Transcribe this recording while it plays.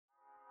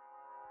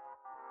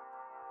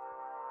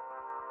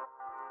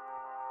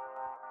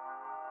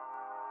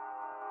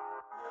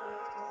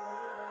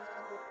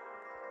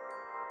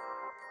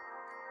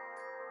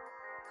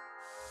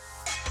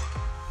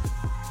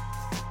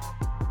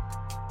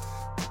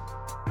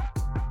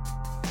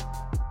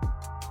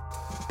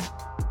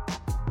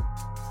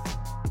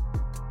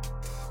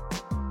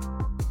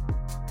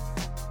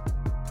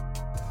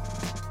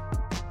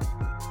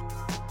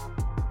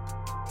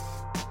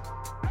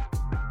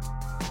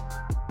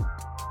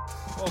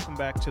Welcome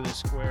back to the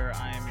Square.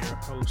 I am your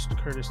host,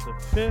 Curtis the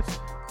Fifth.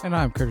 And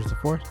I'm Curtis the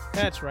Fourth.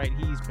 That's right,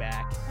 he's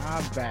back.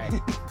 I'm back.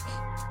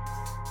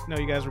 No,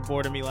 you guys were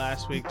bored of me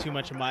last week. Too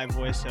much of my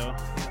voice, so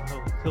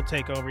he'll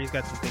take over. He's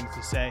got some things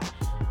to say.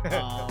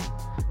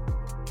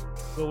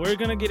 But we're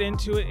going to get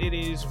into it. It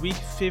is week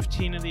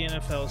 15 of the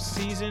NFL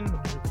season.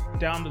 We're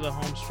down to the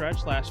home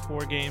stretch. Last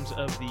 4 games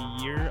of the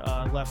year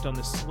left on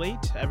the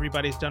slate.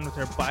 Everybody's done with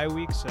their bye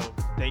week, so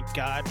thank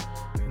God.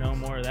 No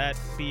more of that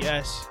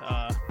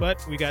BS.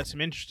 But we got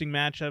some interesting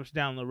matchups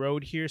down the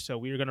road here, so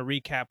we're going to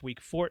recap week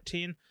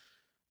 14.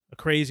 A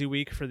crazy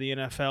week for the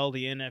NFL,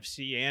 the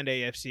NFC, and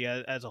AFC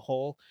as a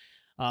whole.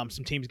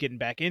 Some teams getting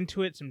back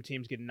into it, some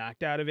teams getting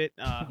knocked out of it.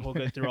 We'll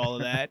go through all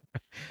of that.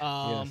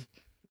 Yes.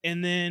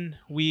 And then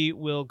we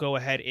will go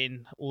ahead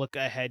and look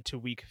ahead to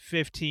week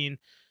 15.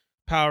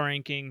 Power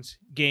rankings,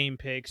 game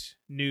picks,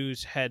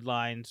 news,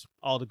 headlines,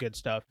 all the good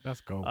stuff.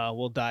 Let's go.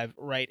 We'll dive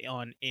right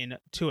on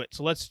into it.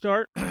 So let's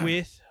start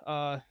with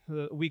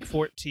week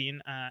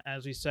 14.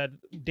 As we said,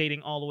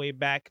 dating all the way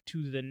back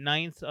to the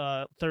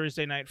 9th,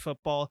 Thursday Night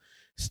Football.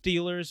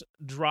 Steelers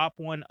drop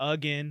one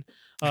again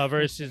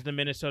versus the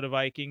Minnesota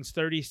Vikings,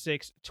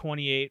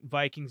 36-28.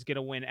 Vikings get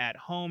a win at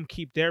home,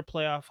 keep their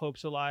playoff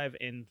hopes alive,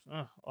 and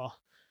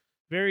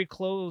very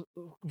close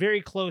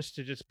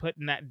to just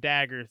putting that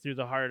dagger through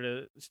the heart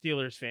of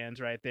Steelers fans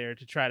right there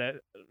to try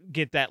to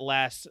get that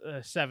last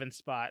 7th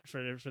spot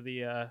for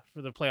the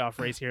playoff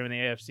race here in the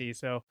AFC.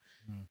 So,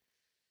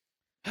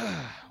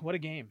 what a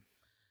game!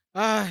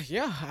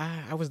 Yeah,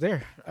 I was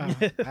there.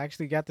 I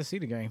actually got to see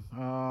the game.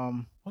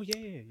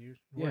 You're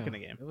working the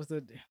game. It was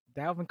the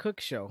Dalvin Cook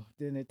show.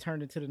 Then it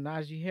turned into the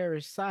Najee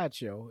Harris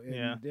sideshow,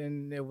 and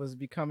then it was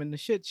becoming the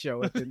shit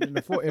show in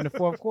the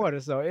fourth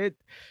quarter. So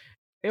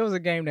it was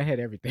a game that had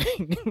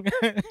everything.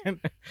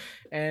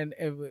 and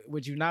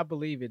would you not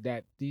believe it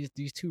that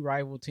these two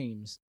rival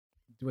teams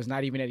was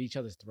not even at each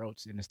other's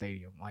throats in the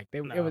stadium? Like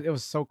it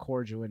was so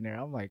cordial in there.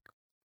 I'm like,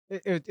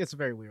 it's a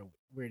very weird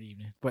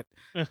evening, but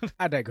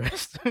I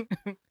digress.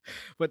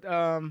 But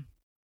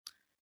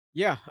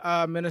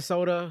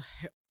Minnesota,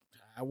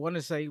 I want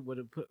to say would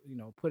have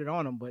put it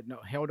on them, but no,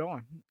 held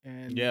on,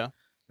 and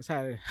that's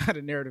how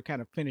the narrative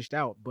kind of finished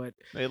out. But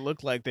it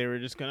looked like they were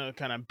just gonna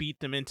kind of beat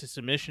them into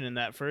submission in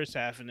that first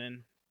half, and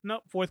then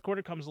fourth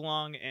quarter comes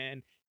along,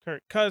 and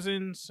Kirk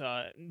Cousins,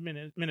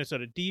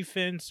 Minnesota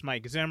defense,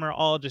 Mike Zimmer,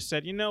 all just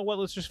said, you know what,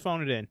 let's just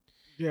phone it in.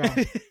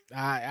 Yeah,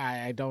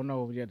 I don't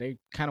know. Yeah, they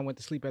kind of went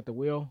to sleep at the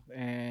wheel,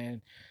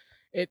 and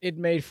it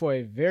made for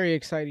a very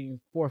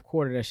exciting fourth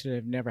quarter that should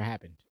have never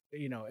happened.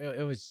 If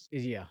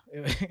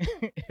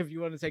you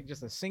want to take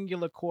just a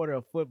singular quarter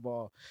of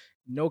football,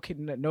 no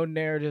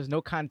narratives,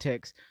 no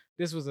context,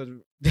 this was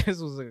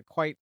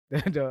quite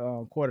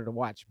the quarter to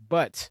watch.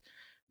 But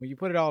when you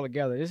put it all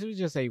together, this was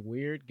just a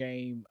weird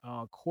game.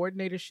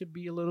 Coordinators should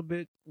be a little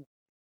bit,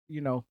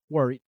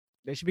 worried.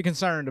 They should be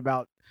concerned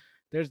about.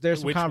 There's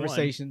some Which one?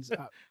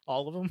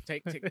 All of them.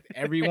 Take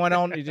everyone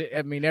on.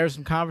 I mean, there's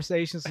some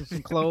conversations,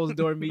 some closed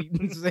door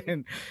meetings,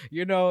 and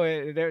I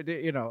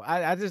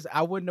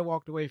wouldn't have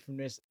walked away from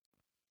this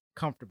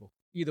comfortable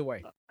either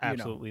way.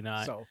 Absolutely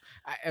not. So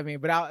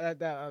but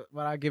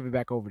I'll give it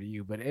back over to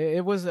you. But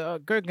it was a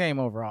good game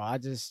overall. I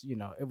just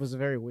it was a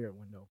very weird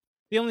one though.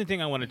 The only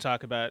thing I want to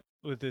talk about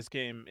with this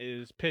game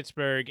is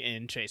Pittsburgh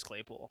and Chase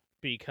Claypool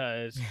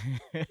because.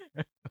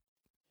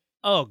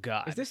 Oh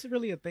God! Is this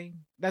really a thing?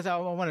 That's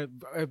how I want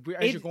to.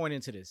 As you're going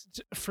into this,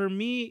 for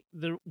me,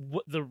 the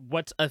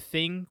what's a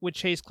thing with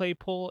Chase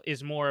Claypool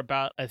is more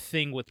about a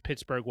thing with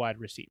Pittsburgh wide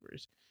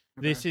receivers.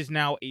 Okay. This is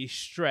now a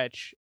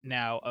stretch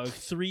of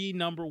 3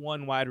 number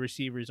 1 wide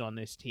receivers on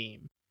this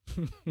team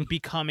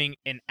becoming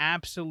an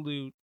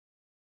absolute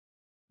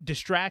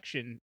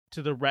distraction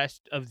to the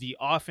rest of the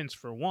offense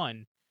for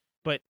one,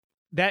 but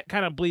that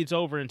kind of bleeds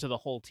over into the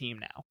whole team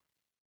now.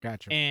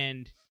 Gotcha.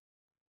 And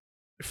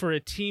for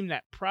a team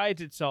that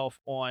prides itself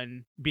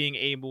on being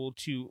able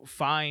to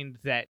find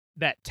that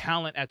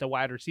talent at the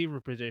wide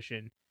receiver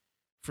position,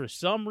 for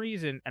some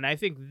reason, and I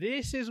think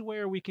this is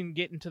where we can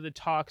get into the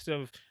talks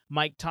of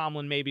Mike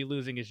Tomlin maybe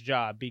losing his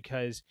job,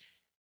 because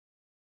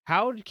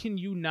how can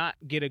you not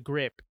get a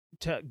grip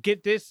to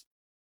get this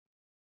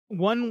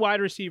one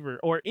wide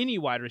receiver or any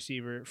wide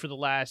receiver for the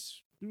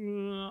last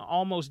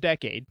almost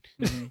decade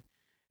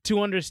to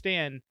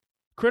understand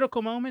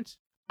critical moments?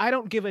 I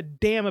don't give a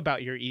damn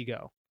about your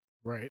ego.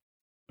 Right.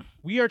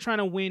 We are trying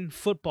to win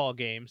football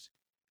games.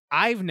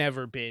 I've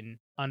never been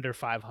under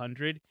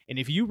 500. And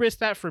if you risk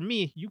that for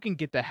me, you can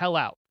get the hell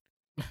out.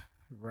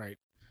 Right.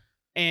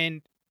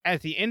 And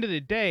at the end of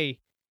the day,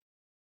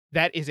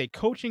 that is a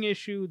coaching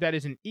issue. That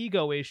is an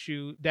ego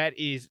issue. That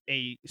is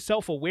a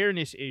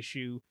self-awareness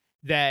issue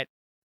that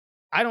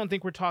I don't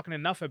think we're talking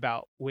enough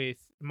about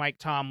with Mike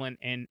Tomlin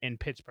and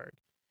Pittsburgh,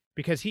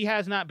 because he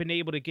has not been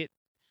able to get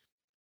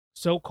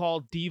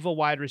so-called diva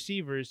wide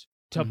receivers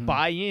to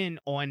buy in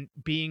on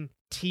being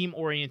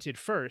team-oriented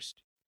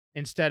first,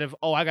 instead of,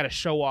 I got to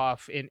show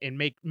off and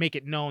make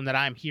it known that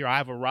I'm here.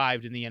 I've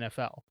arrived in the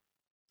NFL.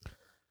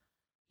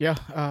 Yeah,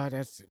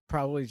 that's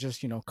probably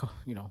just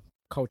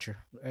culture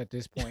at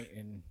this point,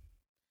 and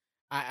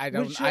I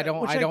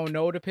don't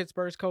know the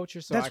Pittsburgh's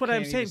culture, so that's I what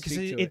I'm can't saying, even because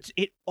speak to it.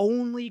 it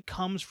only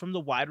comes from the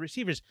wide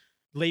receivers.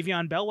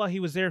 Le'Veon Bell, while he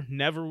was there,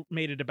 never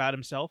made it about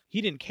himself. He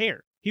didn't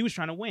care. He was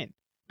trying to win.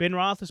 Ben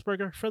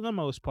Roethlisberger, for the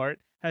most part,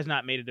 has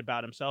not made it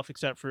about himself,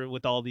 except for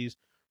with all these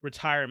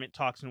retirement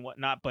talks and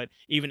whatnot. But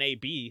even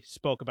AB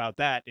spoke about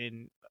that,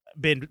 and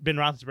Ben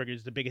Roethlisberger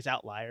is the biggest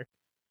outlier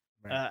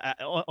Right.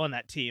 on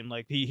that team.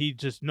 Like he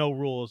just no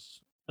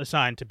rules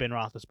assigned to Ben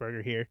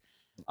Roethlisberger here.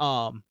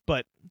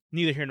 But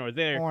neither here nor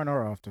there. On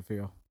or off the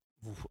field.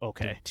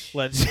 Okay,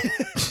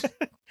 let's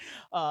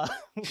uh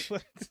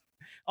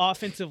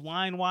offensive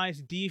line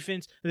wise,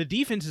 defense. The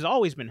defense has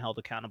always been held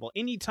accountable.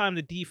 Anytime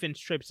the defense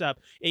trips up,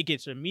 it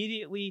gets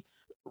immediately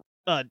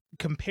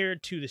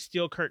compared to the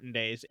Steel Curtain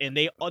days, and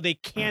they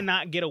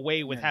cannot get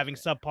away with having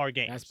subpar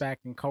games. That's back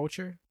in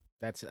culture.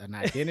 That's an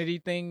identity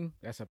thing.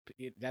 That's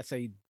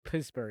a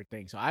Pittsburgh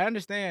thing. So I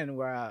understand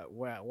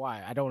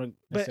why I don't.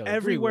 But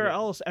everywhere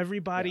else,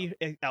 everybody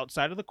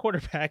outside of the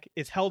quarterback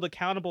is held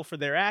accountable for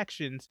their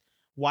actions.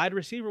 Wide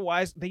receiver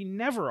wise, they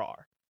never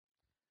are.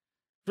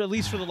 At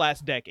least for the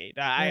last decade.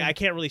 I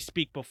can't really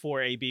speak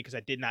before AB because I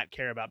did not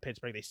care about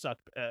Pittsburgh. They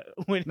sucked I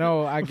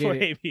get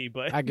it. AB,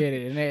 but I get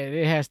it. And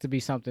it has to be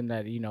something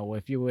that,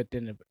 if you're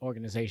within the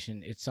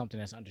organization, it's something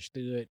that's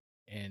understood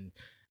and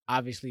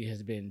obviously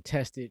has been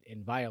tested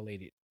and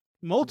violated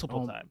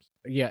multiple times.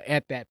 Yeah,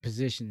 at that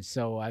position.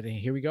 So I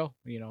think here we go.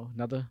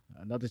 Another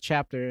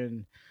chapter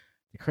in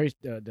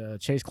the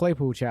Chase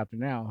Claypool chapter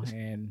now.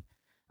 And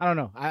I don't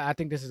know. I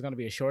think this is going to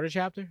be a shorter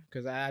chapter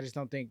because I just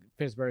don't think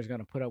Pittsburgh is going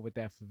to put up with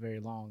that for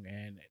very long.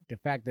 And the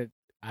fact that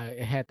I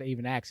had to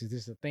even ask, is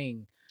this a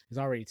thing, is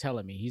already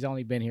telling me he's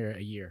only been here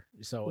a year.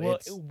 So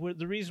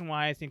the reason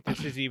why I think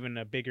this is even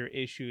a bigger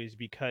issue is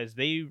because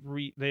they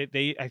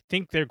I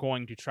think they're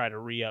going to try to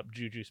re-up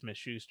Juju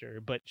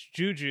Smith-Schuster, but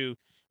Juju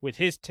with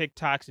his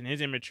TikToks and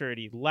his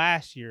immaturity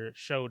last year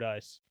showed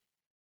us,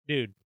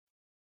 dude,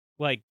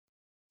 like.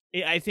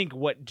 I think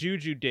what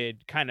Juju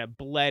did kind of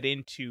bled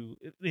into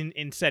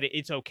and said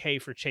it's okay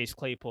for Chase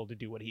Claypool to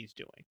do what he's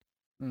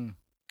doing.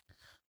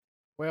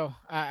 Well,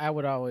 I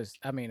would always,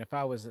 if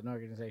I was an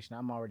organization,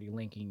 I'm already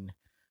linking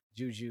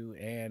Juju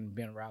and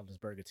Ben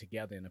Roethlisberger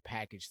together in a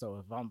package.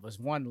 So if I was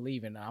one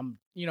leaving, I'm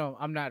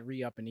not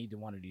re-upping either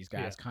one of these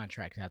guys'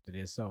 contracts after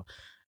this. So,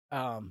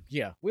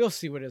 we'll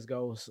see where this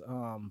goes.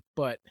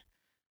 But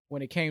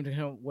when it came to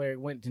him, where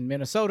it went to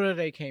Minnesota,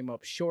 they came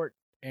up short,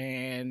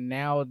 and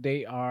now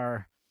they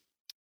are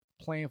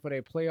playing for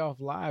their playoff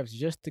lives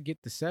just to get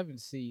the 7th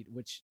seed,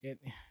 which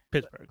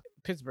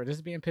Pittsburgh. This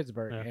is being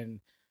Pittsburgh, and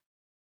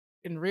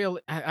in real,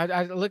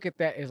 I look at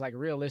that as like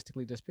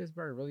realistically, does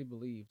Pittsburgh really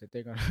believe that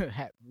they're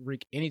gonna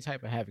wreak any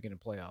type of havoc in the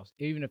playoffs,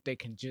 even if they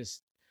can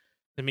just?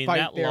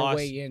 That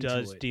loss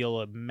does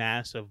deal a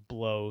massive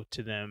blow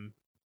to them,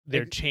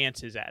 their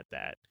chances at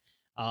that.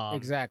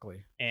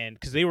 Exactly, and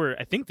because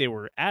I think they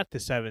were at the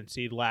 7th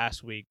seed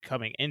last week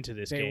coming into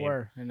this game. They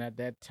were, and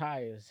that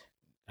tie is.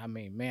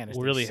 It's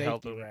really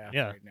helping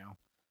right now.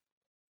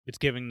 It's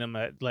giving them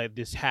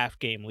this half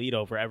game lead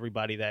over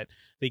everybody that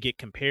they get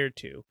compared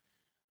to.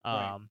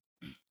 Right.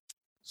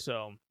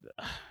 So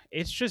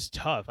it's just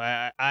tough.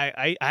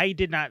 I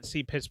did not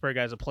see Pittsburgh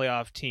as a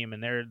playoff team,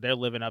 and they're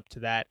living up to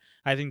that.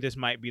 I think this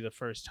might be the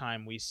first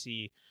time we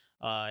see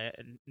this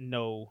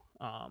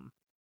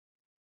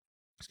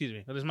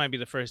might be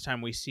the first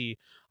time we see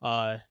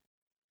a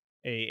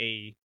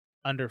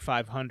under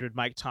 500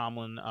 Mike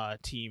Tomlin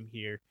team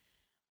here.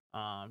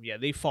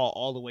 They fall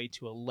all the way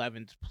to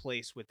 11th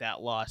place with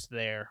that loss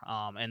there.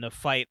 And the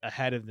fight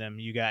ahead of them,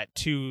 you got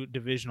 2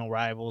 divisional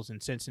rivals in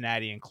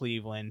Cincinnati and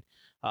Cleveland.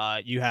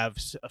 You have,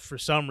 for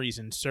some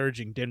reason,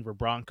 surging Denver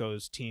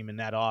Broncos team in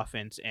that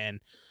offense, and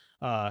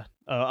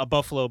a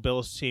Buffalo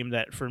Bills team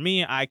that, for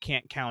me, I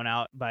can't count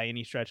out by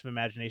any stretch of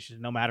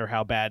imagination, no matter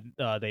how bad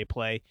they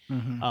play.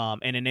 Mm-hmm.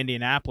 And an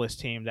Indianapolis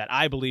team that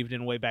I believed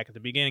in way back at the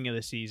beginning of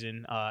the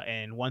season.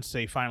 And once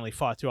they finally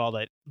fought through all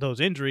those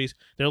injuries,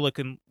 they're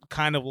looking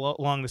kind of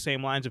along the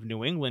same lines of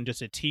New England,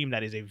 just a team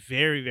that is a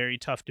very, very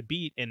tough to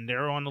beat, and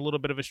they're on a little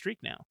bit of a streak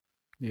now.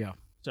 Yeah.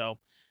 So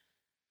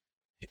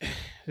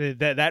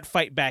that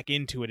fight back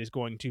into it is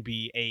going to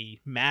be a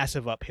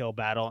massive uphill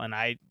battle, and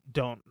I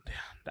don't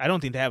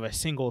think they have a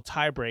single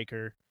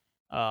tiebreaker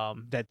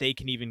that they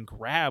can even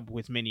grab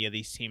with many of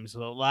these teams.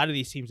 So a lot of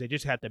these teams, they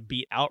just have to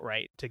beat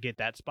outright to get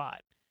that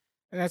spot.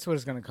 And that's what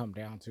it's going to come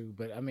down to.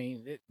 But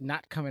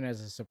not coming as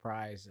a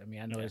surprise.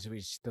 I know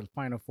it's the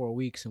final 4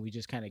 weeks, and we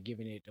just kind of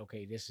giving it,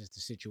 okay, this is the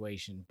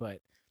situation. But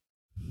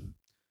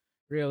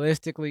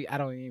realistically, I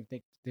don't even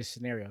think this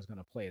scenario is going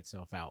to play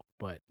itself out.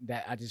 But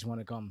that, I just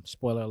want to come,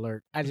 spoiler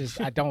alert, I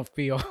don't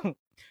feel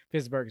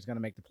Pittsburgh is going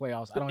to make the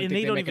playoffs. I don't think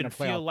they don't even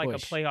feel like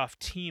push. A playoff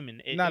team,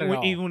 and not at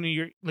all. Even when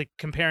you're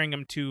comparing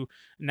them to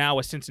now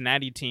a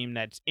Cincinnati team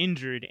that's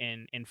injured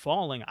and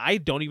falling. I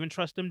don't even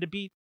trust them to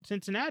beat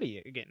Cincinnati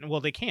again.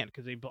 Well, they can't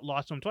because they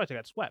lost them twice. They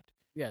got swept.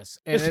 Yes,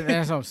 and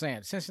that's what I'm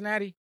saying.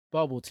 Cincinnati,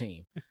 bubble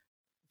team.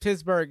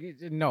 Pittsburgh,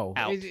 no,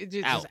 Out. it's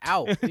just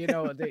out. You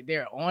know,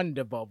 they're on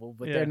the bubble,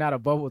 but they're not a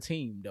bubble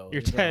team though.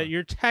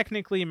 You're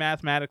technically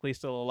mathematically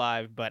still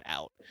alive, but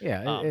out.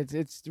 Yeah,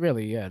 it's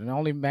really the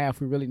only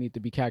math we really need to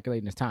be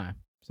calculating is time.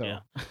 So yeah.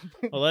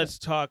 Well, let's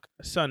talk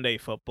Sunday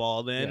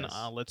football then.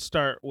 Yes. Let's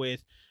start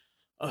with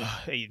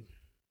a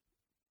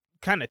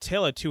kind of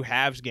tale of two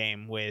halves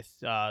game with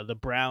the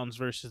Browns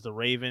versus the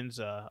Ravens.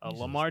 A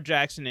Lamar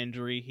Jackson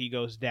injury, he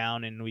goes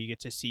down, and we get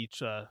to see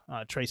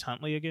Trace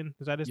Huntley again.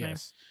 Is that his name?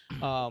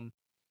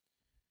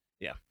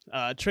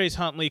 Trace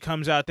Huntley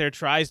comes out there,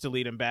 tries to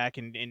lead him back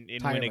and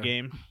win a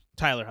game.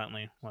 Tyler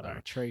Huntley,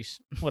 whatever.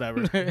 Trace,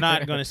 whatever.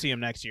 Not going to see him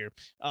next year.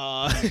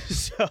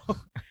 So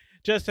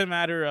just a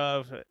matter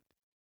of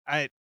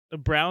the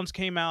Browns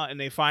came out and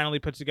they finally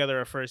put together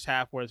a first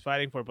half worth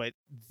fighting for. But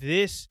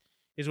this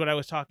is what I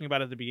was talking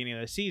about at the beginning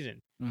of the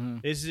season. Mm-hmm.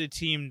 This is a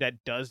team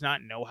that does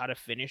not know how to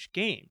finish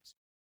games,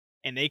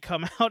 and they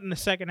come out in the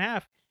second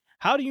half.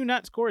 How do you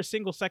not score a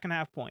single second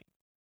half point?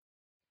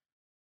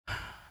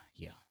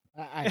 Yeah,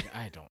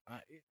 I don't.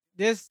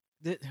 This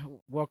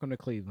welcome to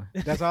Cleveland.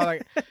 That's all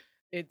I.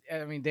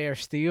 I mean, they are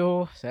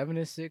still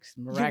 7-6.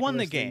 You won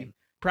the game.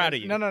 Proud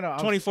of you. No.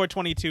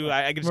 24-22.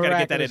 I just got to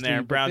get that in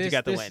there. Browns, you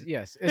got the win.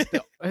 Yes, it's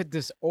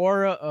this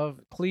aura of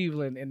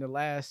Cleveland in the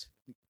last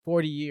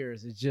 40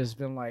 years. It's just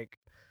been like,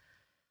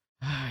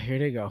 here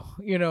they go.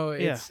 You know,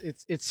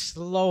 it's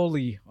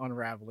slowly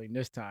unraveling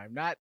this time.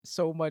 Not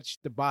so much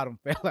the bottom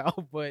fell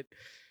out, but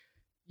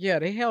yeah,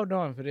 they held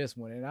on for this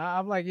one. And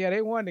I'm like, yeah,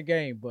 they won the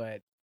game, but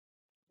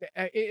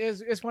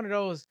it's one of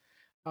those.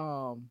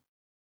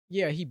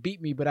 Yeah, he beat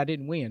me, but I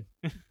didn't win.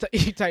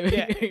 Type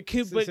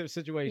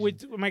situation.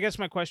 I guess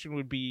my question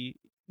would be,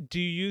 do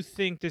you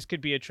think this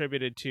could be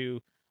attributed to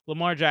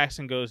Lamar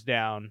Jackson goes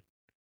down?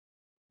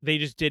 They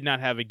just did not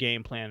have a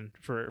game plan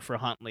for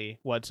Huntley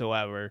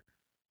whatsoever,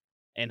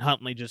 and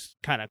Huntley just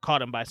kind of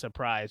caught him by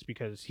surprise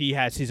because he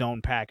has his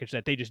own package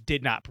that they just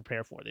did not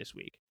prepare for this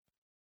week.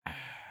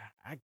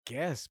 I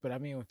guess, but I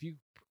mean,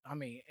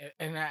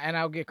 and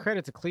I'll give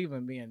credit to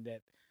Cleveland being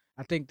that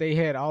I think they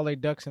had all their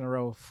ducks in a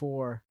row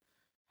for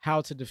how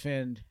to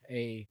defend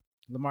a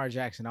Lamar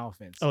Jackson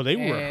offense. Oh, they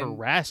were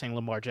harassing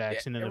Lamar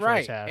Jackson in the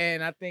first half.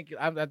 And I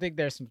think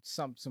there's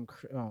some some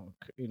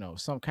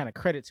kind of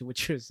credit to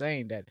what you're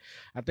saying that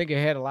I think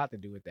it had a lot to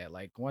do with that.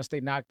 Like once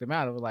they knocked them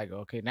out, it was like,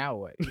 okay, now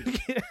what?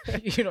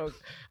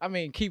 I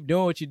mean, keep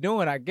doing what you're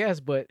doing, I guess,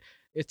 but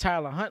it's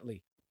Tyler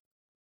Huntley.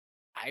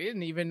 I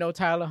didn't even know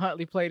Tyler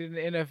Huntley played in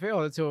the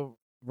NFL until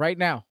right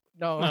now.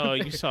 No,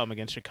 you saw him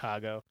against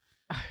Chicago.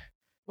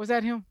 Was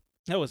that him?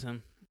 That was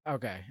him.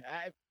 Okay.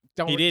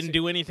 He didn't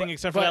do anything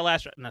except for that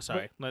last. No,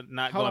 sorry,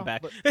 not going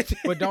back.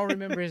 But don't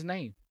remember his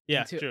name.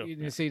 Yeah, true.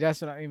 You see,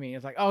 that's what I mean.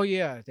 It's like, oh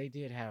yeah, they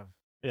did have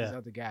this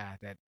other guy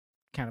that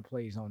kind of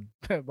plays on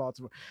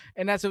Baltimore,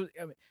 and that's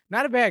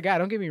not a bad guy.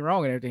 Don't get me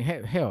wrong and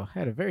everything. Hell,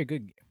 had a very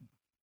good.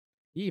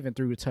 He even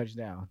threw a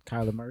touchdown,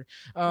 Kyler Murray.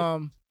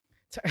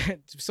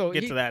 So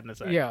get to that in a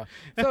second. Yeah.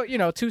 So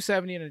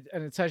 270 and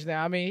a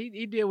touchdown. I mean,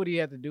 he did what he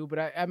had to do, but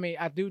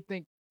I do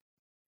think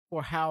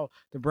for how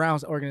the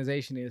Browns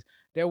organization is,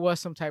 there was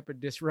some type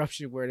of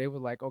disruption where they were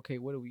like, okay,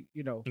 what do we,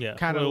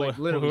 kind of like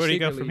literally. Where do you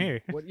go from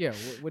here? What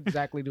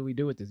exactly do we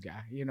do with this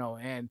guy?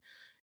 And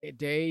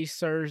they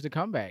surged the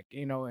comeback,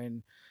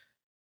 and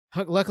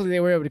luckily they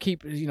were able to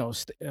keep,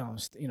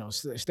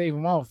 stave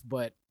him off.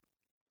 But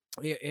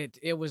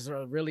it was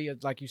really,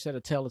 like you said, a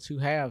tale of two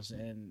halves.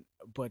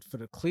 But for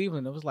the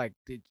Cleveland, it was like,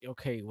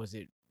 was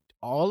it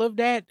all of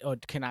that, or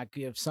can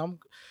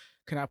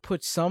I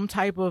put some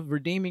type of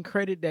redeeming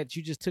credit that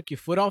you just took your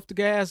foot off the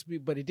gas,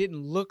 but it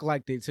didn't look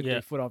like they took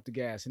their foot off the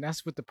gas, and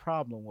that's what the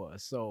problem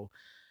was. So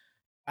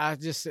I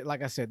just,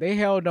 like I said, they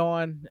held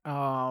on.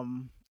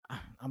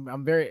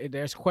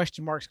 There's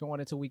question marks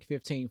going into week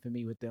 15 for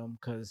me with them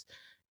because,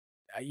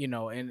 I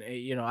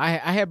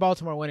had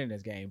Baltimore winning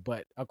this game,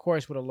 but of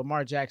course with a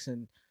Lamar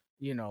Jackson,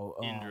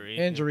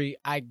 injury,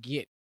 I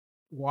get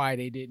why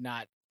they did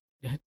not,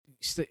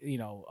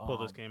 pull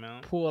this game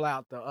out, pull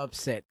out the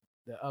upset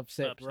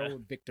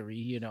road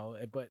victory,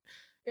 but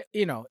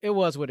it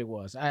was what it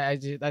was. I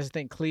just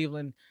think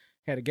Cleveland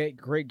had a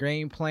great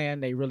game plan.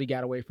 They really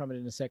got away from it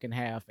in the second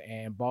half,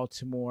 and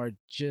Baltimore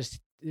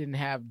just didn't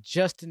have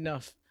just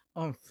enough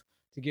oomph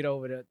to get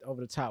over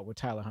the top with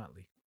Tyler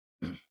Huntley.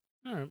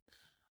 All right.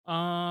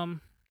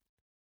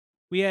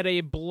 We had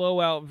a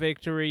blowout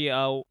victory,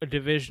 a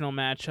divisional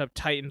matchup,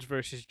 Titans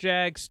versus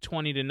Jags,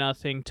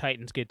 20-0.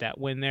 Titans get that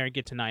win there,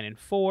 get to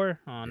 9-4.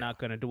 Not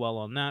going to dwell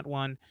on that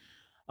one.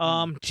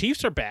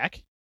 Chiefs are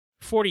back,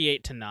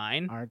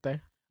 48-9. Aren't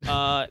they?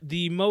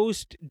 The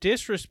most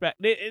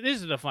disrespect.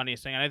 This is the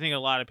funniest thing, and I think a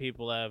lot of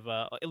people have,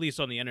 at least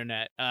on the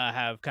internet,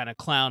 have kind of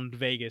clowned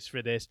Vegas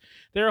for this.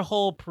 Their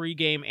whole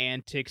pregame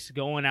antics,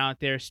 going out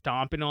there,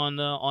 stomping on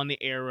the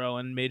arrow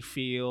in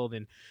midfield,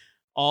 and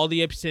all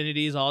the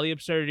obscenities, all the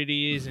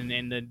absurdities, and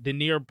the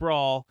near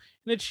brawl.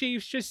 And the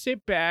Chiefs just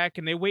sit back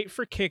and they wait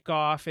for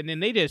kickoff, and then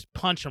they just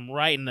punch them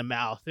right in the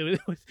mouth.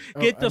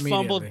 Get the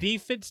fumble.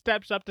 Defense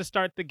steps up to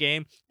start the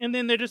game, and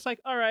then they're just like,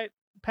 all right,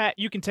 Pat,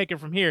 you can take it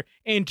from here,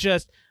 and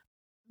just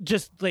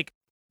just like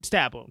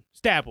stab them.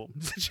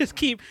 Just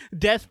keep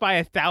death by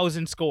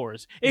 1,000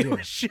 scores. It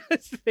was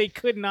just they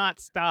could not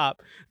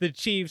stop the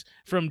Chiefs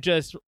from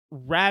just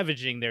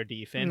ravaging their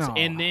defense. No.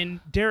 And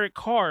then Derek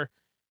Carr,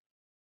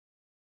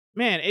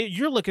 man,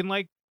 you're looking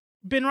like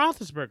Ben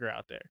Roethlisberger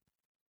out there.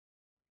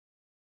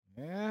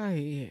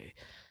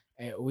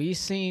 Yeah, we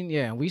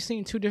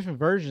seen two different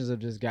versions of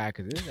this guy.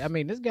 Because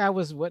this guy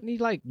wasn't he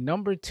like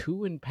number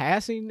 2 in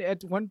passing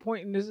at one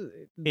point in this?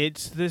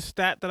 It's the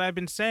stat that I've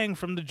been saying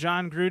from the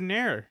John Gruden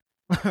era.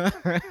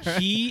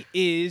 He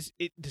is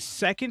the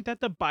second that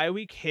the bye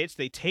week hits,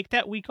 they take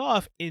that week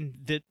off, and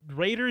the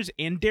Raiders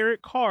and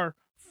Derek Carr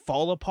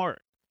fall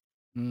apart.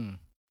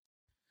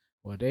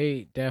 Well,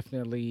 they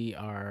definitely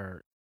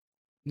are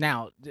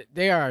now.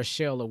 They are a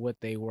shell of what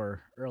they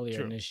were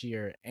earlier in this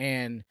year,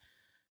 and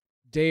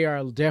they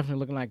are definitely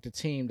looking like the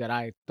team that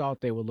I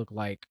thought they would look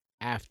like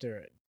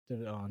after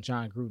the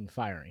John Gruden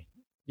firing.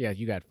 Yeah,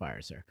 you got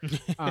fired, sir.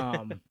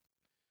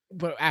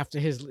 But after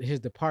his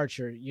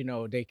departure,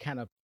 they kind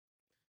of,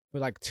 for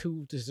like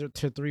 2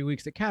 to 3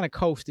 weeks, they kind of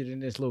coasted in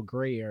this little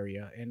gray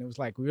area, and it was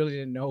like we really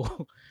didn't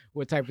know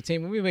what type of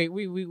team.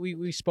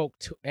 We spoke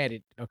at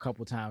it a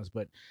couple times,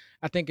 but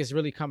I think it's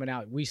really coming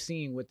out. We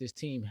seen what this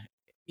team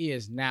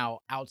is now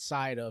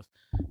outside of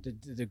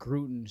the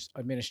Gruden's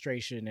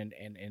administration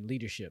and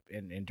leadership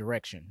and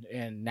direction,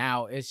 and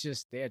now it's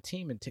just their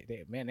team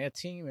their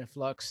team in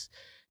flux.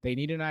 They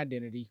need an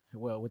identity.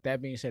 Well, with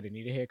that being said, they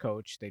need a head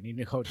coach. They need a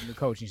new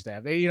coaching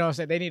staff. They,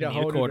 they need a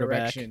whole new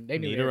direction. They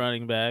need a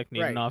running back.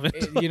 Need an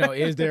offense.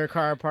 Is Derek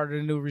Carr part of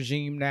the new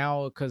regime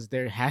now? Because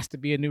there has to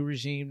be a new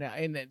regime now.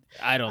 And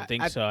I don't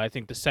think so. I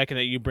think the second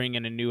that you bring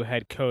in a new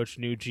head coach,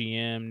 new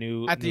GM,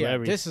 new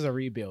everything, this is a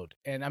rebuild.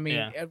 And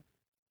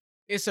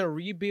it's a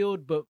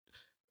rebuild, but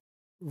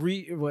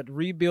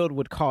rebuild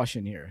with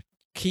caution here.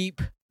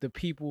 Keep the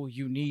people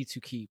you need to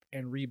keep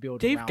and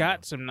rebuild. They've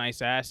got some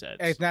nice assets.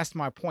 And that's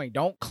my point.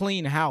 Don't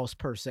clean house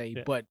per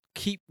se, but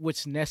keep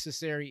what's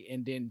necessary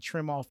and then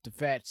trim off the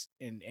fats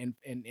and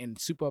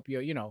soup up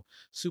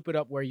soup it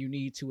up where you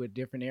need to at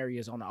different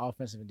areas on the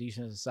offensive and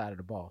defensive side of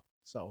the ball.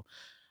 So,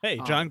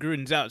 hey, John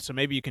Gruden's out, so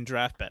maybe you can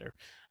draft better.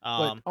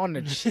 But on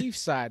the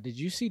Chiefs side, did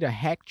you see the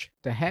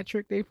hat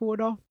trick they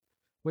pulled off?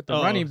 With the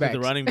running backs. The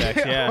running backs,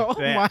 yeah. Oh,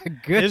 my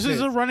goodness. This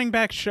is a running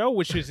back show,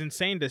 which is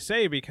insane to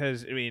say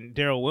because,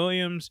 Darrell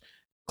Williams,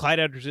 Clyde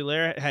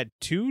Edwards-Helaire had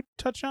 2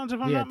 touchdowns, if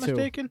I'm not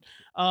mistaken.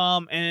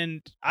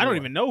 And I don't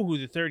even know who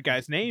the third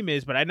guy's name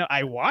is, but I know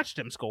I watched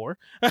him score.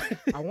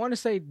 I want to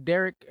say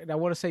Derek, and I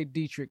want to say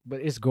Dietrich,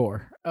 but it's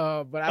Gore.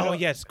 But I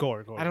yes,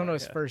 Gore. I don't know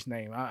his first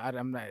name.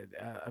 I'm not.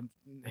 I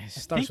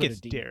think it's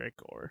Derek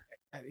Gore.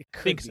 It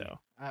could think be. so.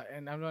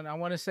 And I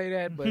want to say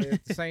that, but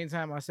at the same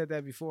time, I said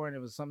that before, and it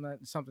was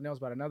something else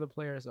about another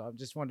player. So I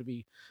just want to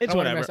be. It's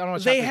whatever.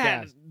 They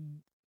had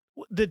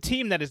the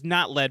team that is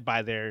not led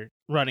by their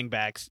running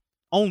backs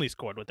only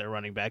scored with their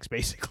running backs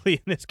basically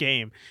in this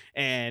game,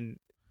 and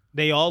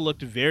they all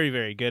looked very,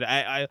 very good.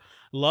 I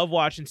love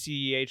watching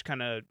CEH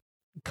kind of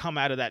come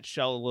out of that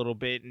shell a little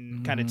bit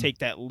and kind of take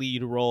that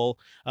lead role.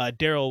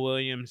 Darrell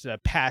Williams,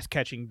 pass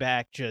catching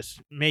back,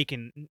 just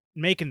making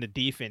the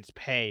defense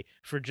pay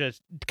for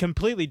just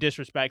completely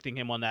disrespecting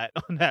him on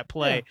that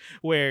play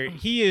where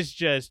he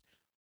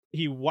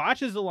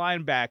watches the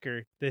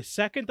linebacker. The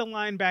second the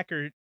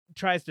linebacker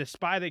tries to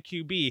spy the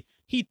QB,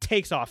 he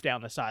takes off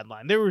down the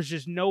sideline. There was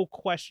just no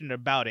question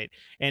about it.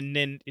 And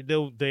then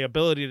the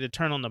ability to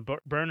turn on the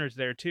burners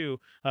there too,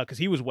 because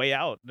he was way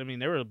out. They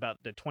were about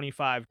the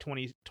 25,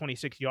 20,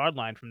 26-yard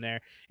line from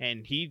there,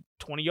 and he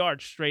 20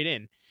 yards straight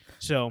in.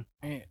 So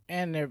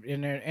and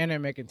they're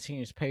making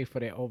teams pay for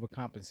their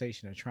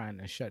overcompensation of trying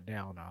to shut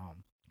down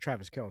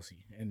Travis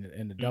Kelce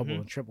and the double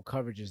and triple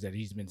coverages that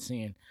he's been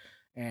seeing,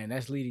 and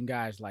that's leading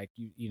guys like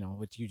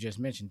what you just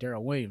mentioned.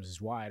 Darrell Williams is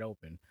wide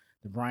open.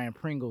 The Brian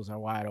Pringles are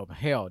wide open.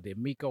 Hell, the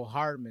Miko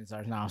Hardmans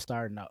are now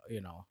starting to,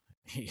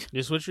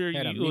 This is what you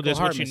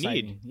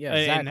need. Yeah,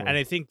 exactly. And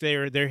I think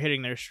they're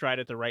hitting their stride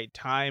at the right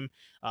time.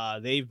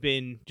 They've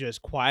been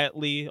just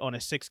quietly on a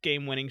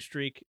 6-game winning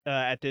streak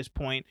at this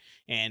point,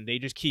 and they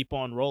just keep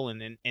on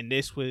rolling. And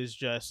this was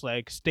just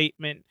like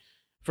statement.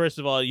 First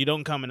of all, you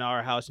don't come into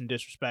our house and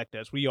disrespect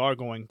us. We are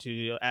going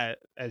to,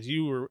 as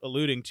you were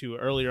alluding to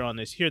earlier on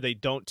this here, they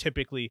don't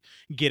typically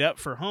get up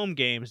for home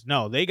games.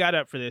 No, they got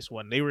up for this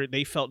one.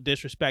 They felt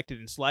disrespected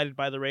and slighted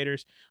by the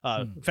Raiders.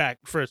 In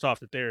fact, first off,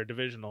 that they're a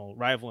divisional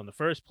rival in the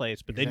first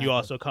place, but then you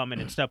also come in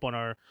and step on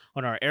our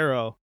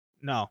arrow.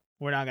 No,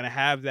 we're not going to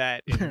have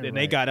that. And Right.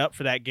 They got up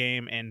for that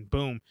game, and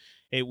boom,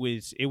 it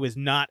was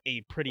not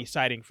a pretty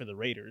sighting for the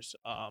Raiders.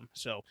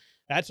 So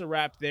that's a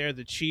wrap there.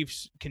 The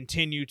Chiefs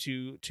continue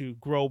to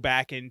grow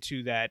back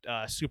into that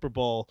Super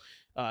Bowl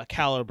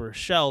caliber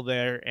shell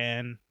there,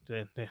 and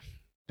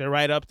they're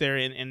right up there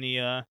in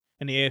the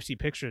AFC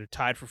picture. They're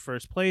tied for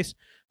first place.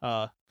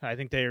 I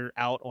think they're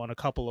out on a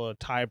couple of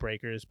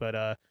tiebreakers,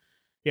 but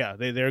yeah,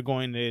 they're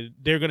going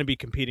to be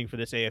competing for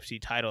this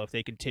AFC title if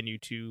they continue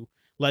to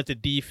let the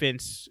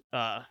defense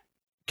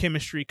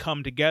chemistry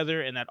come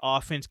together and that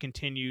offense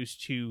continues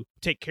to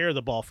take care of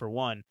the ball for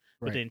one,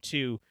 but then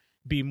 2,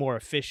 be more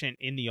efficient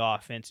in the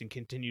offense and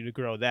continue to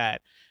grow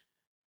that,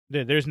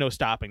 there's no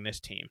stopping this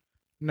team.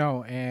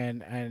 No,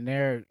 and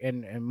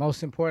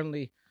most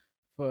importantly,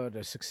 for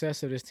the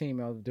success of this team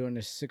during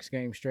this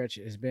 6-game stretch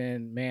has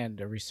been, man,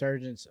 the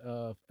resurgence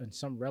of and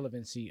some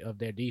relevancy of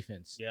their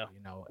defense. Yeah.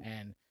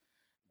 And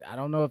I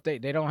don't know if they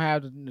don't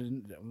have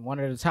one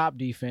of the top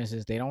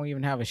defenses. They don't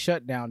even have a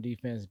shutdown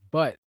defense,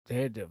 but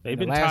they've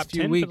been top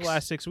 10 for the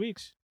last 6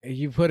 weeks.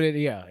 You put it,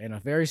 in a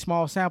very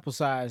small sample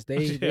size.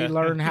 They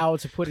learn how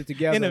to put it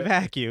together in a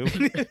vacuum,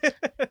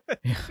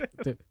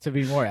 to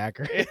be more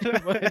accurate.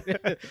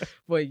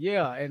 but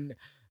yeah, and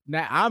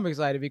now I'm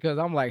excited because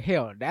I'm like,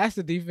 hell, that's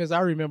the defense I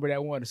remember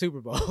that won the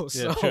Super Bowl.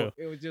 So true.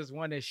 It was just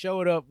one that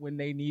showed up when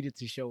they needed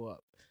to show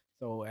up.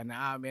 So, and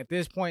at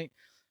this point,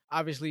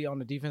 obviously on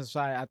the defensive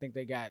side, I think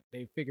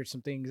they figured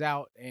some things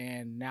out,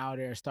 and now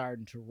they're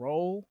starting to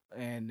roll,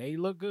 and they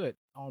look good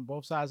on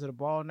both sides of the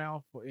ball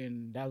now.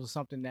 And that was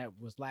something that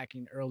was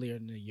lacking earlier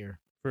in the year.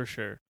 For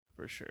sure.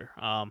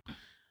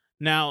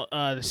 Now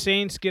the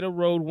Saints get a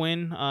road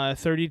win,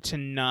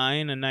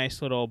 30-9, a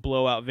nice little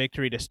blowout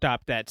victory to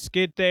stop that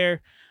skid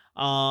there.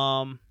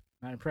 Not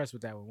impressed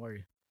with that one, were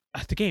you?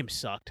 The game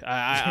sucked.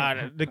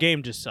 The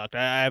game just sucked.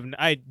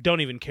 I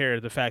don't even care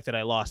the fact that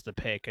I lost the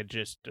pick. It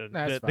just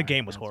the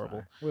game was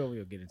horrible. We'll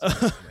get into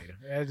that later.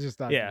 I just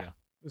thought,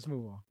 let's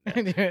move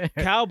on.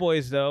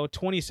 Cowboys, though,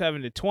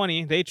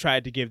 27-20, they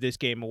tried to give this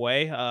game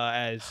away.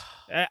 As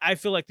I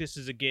feel like this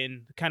is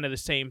again kind of the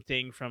same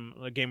thing from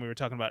the game we were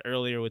talking about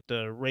earlier with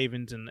the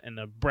Ravens and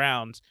the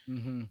Browns.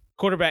 Mm-hmm.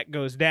 Quarterback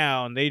goes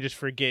down, they just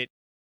forget.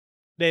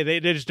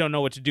 They just don't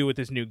know what to do with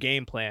this new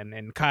game plan,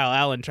 and Kyle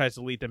Allen tries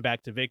to lead them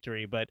back to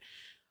victory. But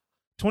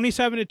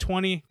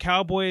 27-20,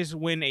 Cowboys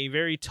win a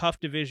very tough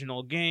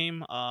divisional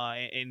game,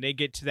 and they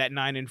get to that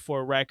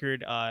 9-4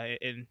 record.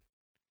 And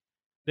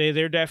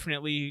they're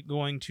definitely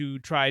going to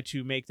try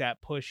to make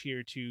that push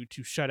here to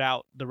shut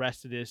out the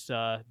rest of this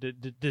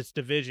this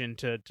division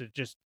to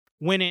just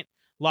win it,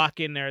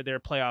 lock in their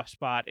playoff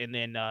spot, and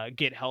then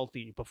get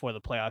healthy before the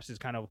playoffs is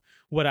kind of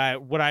what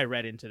I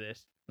read into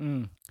this.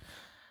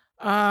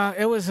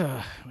 It was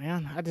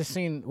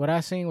what I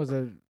seen was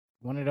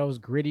one of those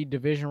gritty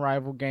division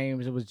rival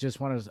games. It was just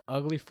one of those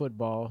ugly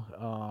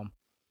football.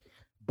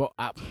 But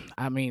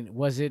I mean,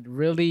 was it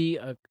really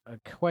a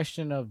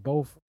question of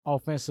both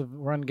offensive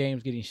run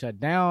games getting shut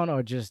down,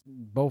 or just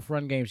both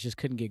run games just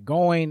couldn't get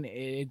going?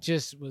 It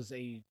just was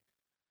a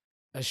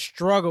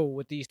struggle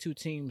with these two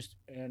teams,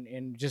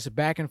 and just a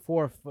back and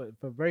forth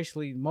for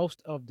basically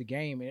most of the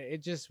game.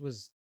 It just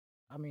was,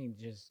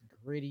 just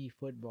gritty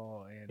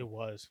football. And it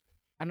was.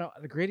 I know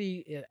the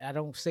gritty. I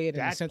don't say it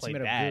in the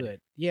sentiment of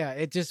good. Yeah,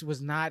 it just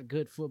was not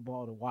good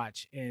football to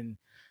watch, and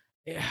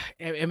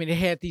it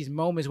had these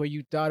moments where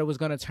you thought it was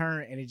gonna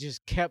turn, and it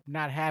just kept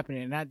not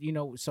happening. And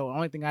so the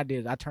only thing I did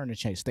is I turned to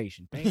change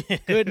station.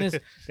 Thank goodness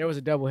there was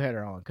a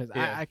doubleheader on, because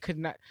I could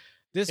not.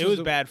 It was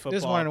bad football.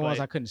 This is one of the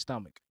ones I couldn't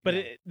stomach.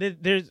 But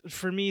there's,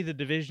 for me, the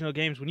divisional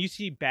games, when you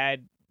see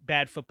bad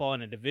football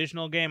in a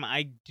divisional game,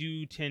 I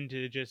do tend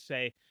to just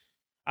say,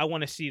 I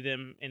want to see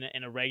them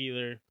in a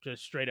regular,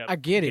 just straight up. I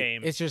get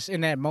game. It. It's just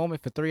in that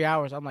moment for 3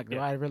 hours. I'm like, do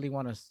I really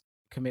want to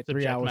commit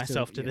 3 hours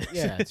myself to this?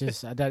 Yeah,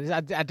 just I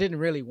didn't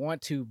really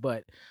want to,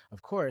 but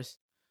of course,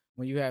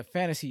 when you have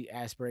fantasy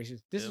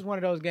aspirations, this is one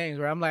of those games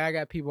where I'm like, I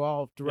got people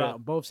all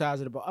throughout both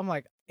sides of the ball. I'm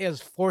like, it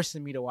was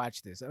forcing me to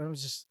watch this, and I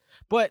was just,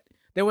 but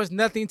there was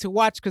nothing to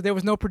watch because there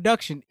was no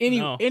production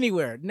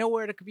anywhere,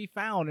 nowhere that could be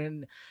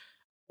found.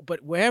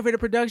 But wherever the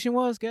production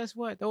was, guess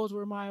what? Those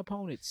were my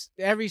opponents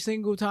every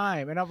single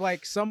time. And I'm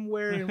like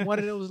somewhere in one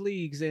of those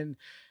leagues, and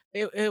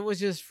it was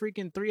just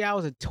freaking 3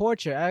 hours of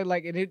torture. I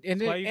like it. And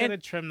you gotta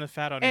trim the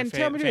fat on your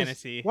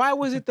fantasy. This, why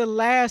was it the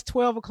last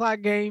 12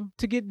 o'clock game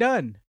to get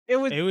done? It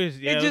was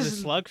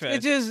just a slugfest.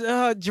 It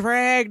just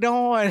dragged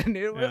on.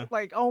 It was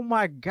like, oh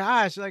my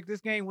gosh, like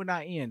this game would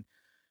not end.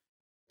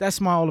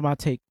 That's all of my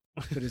take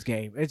for this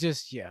game. It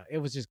just, it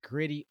was just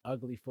gritty,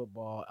 ugly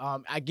football.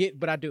 I get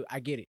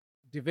it.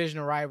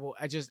 Divisional rival.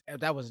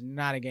 That was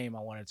not a game I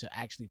wanted to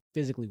actually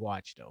physically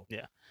watch, though.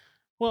 Yeah.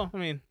 Well,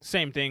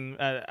 same thing,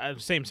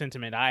 same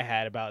sentiment I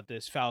had about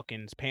this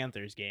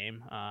Falcons-Panthers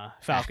game.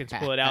 Falcons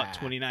pull it out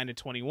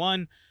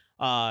 29-21.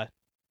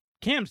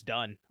 Cam's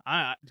done.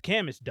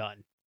 Cam is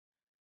done.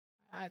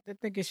 I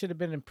think it should have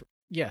been.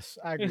 Yes,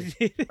 I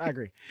agree. I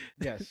agree.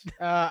 Yes.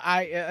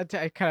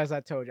 Kind of as I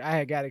told you, I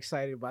had got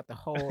excited about the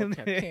whole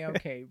Cam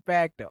came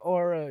back, the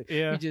aura.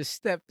 Yeah. He just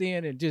stepped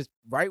in and just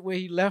right where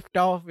he left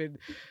off, and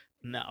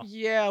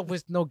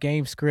with no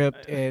game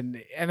script,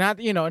 and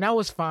that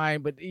was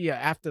fine. But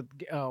after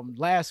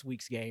last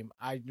week's game,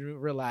 I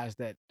realized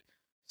that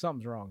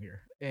something's wrong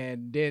here.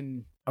 And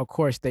then of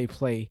course they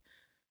play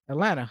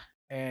Atlanta,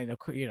 and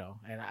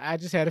and I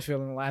just had a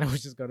feeling Atlanta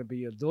was just going to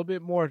be a little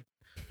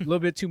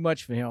bit too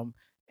much for him.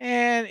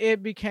 And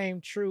it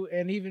became true,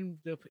 and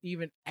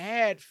even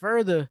add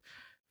further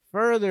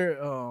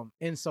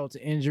insult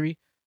to injury,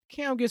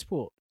 Cam gets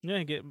pulled.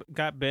 Yeah,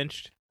 got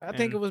benched. I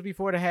think it was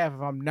before the half,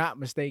 if I'm not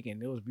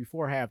mistaken. It was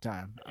before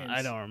halftime.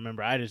 I don't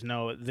remember. I just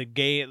know the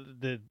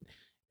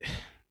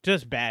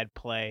just bad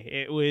play.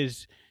 It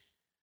was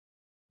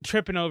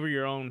tripping over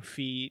your own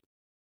feet,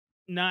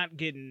 not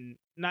getting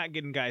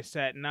guys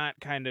set, not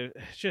kind of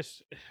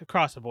just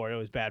across the board. It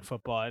was bad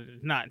football.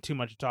 Not too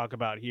much to talk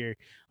about here.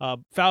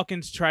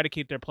 Falcons try to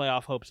keep their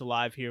playoff hopes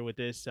alive here with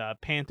this.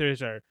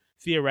 Panthers are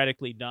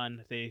theoretically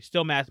done. They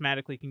still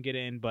mathematically can get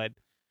in, but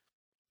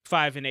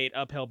 5-8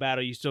 uphill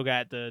battle. You still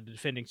got the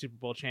defending Super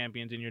Bowl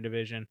champions in your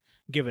division.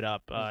 Give it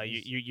up.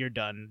 You're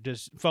done.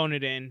 Just phone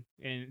it in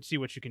and see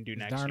what you can do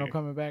next year. Is Darnold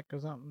coming back or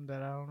something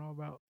that I don't know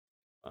about?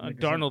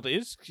 Darnold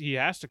he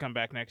has to come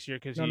back next year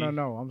because no. I'm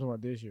talking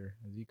about this year.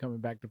 Is he coming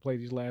back to play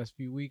these last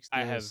few weeks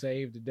to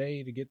save the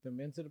day to get them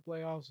into the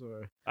playoffs?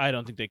 Or I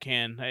don't think they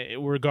can.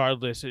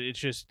 Regardless, it's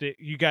just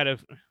you got to.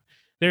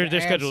 Their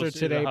schedule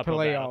to their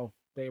playoff.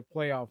 Their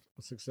playoff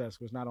success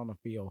was not on the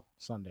field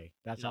Sunday.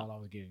 That's all I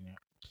was getting at.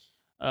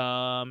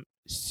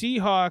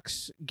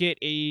 Seahawks get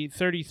a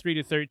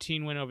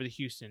 33-13 win over the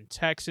Houston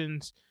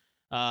Texans.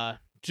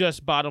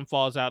 Just bottom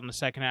falls out in the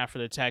second half for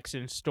the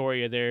Texans.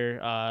 Story of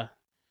their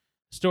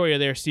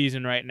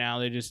season right now.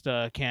 They just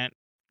can't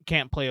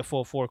play a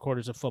full 4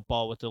 quarters of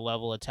football with the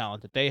level of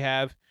talent that they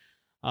have.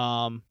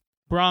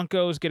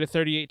 Broncos get a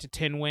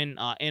 38-10 win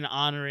in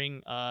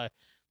honoring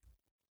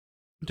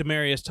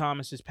Demaryius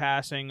Thomas's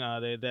passing.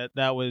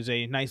 That was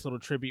a nice little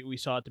tribute we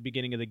saw at the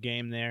beginning of the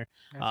game there.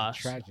 That's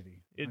a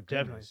tragedy. It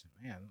definitely.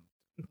 Man.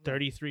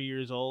 33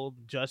 years old,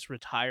 just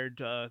retired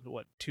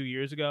 2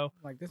 years ago.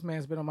 Like, this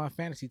man's been on my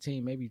fantasy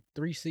team maybe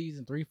 4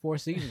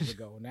 seasons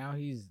ago. Now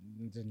he's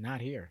just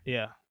not here.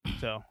 Yeah.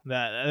 So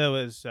that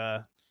was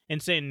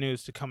insane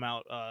news to come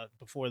out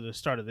before the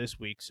start of this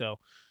week. So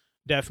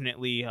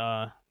definitely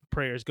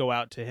prayers go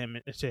out to him,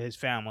 to his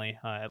family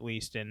at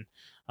least, and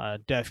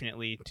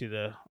definitely to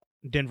the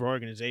Denver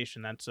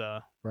organization. That's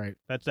right.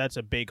 That's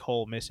a big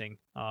hole missing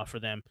for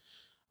them.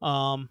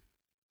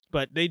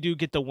 But they do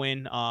get the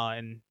win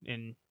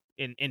in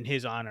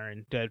his honor,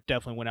 and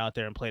definitely went out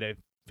there and played a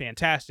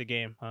fantastic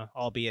game,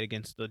 albeit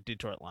against the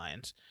Detroit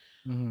Lions.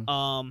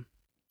 Mm-hmm.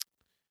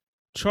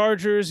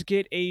 Chargers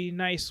get a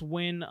nice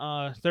win,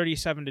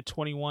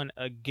 37-21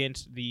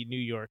 against the New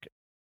York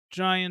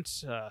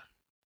Giants.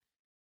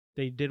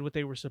 They did what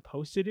they were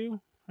supposed to do,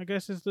 I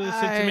guess, is the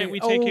sentiment we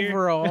take here.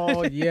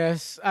 Overall,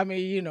 yes. I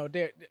mean,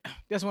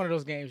 that's one of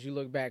those games you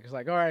look back. It's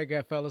like, all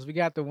right, fellas, we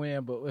got the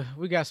win, but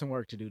we got some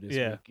work to do this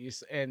week.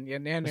 And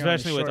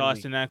especially with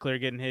Austin Eckler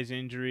getting his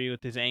injury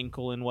with his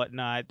ankle and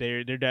whatnot,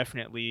 they're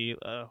definitely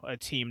a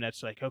team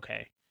that's like,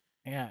 okay.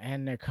 Yeah,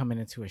 and they're coming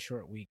into a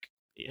short week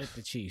with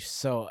the Chiefs.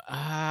 So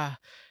that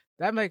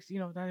makes,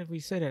 that if we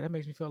say that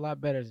makes me feel a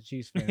lot better as a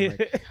Chiefs fan.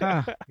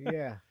 Like,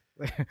 yeah.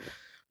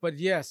 But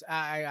yes,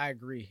 I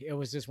agree. It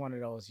was just one of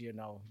those, you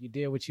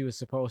did what you were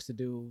supposed to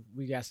do.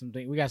 We got some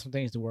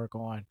things to work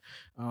on.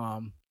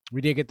 We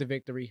did get the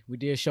victory. We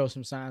did show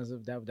some signs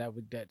of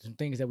that some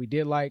things that we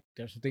did like.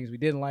 There's some things we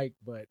didn't like,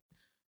 but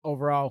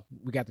overall,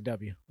 we got the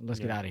W. Let's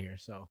get out of here.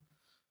 So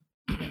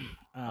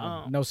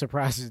no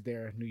surprises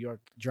there. New York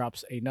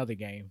drops another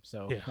game.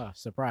 So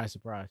surprise.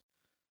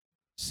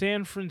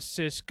 San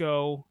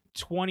Francisco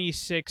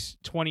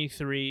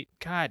 26-23.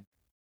 God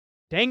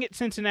dang it,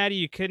 Cincinnati,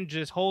 you couldn't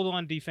just hold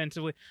on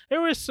defensively. There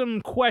were some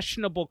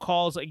questionable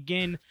calls,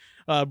 again,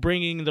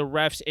 bringing the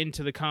refs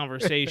into the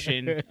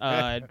conversation.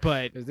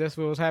 But is this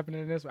what was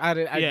happening in this? I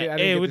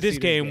this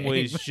game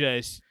was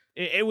just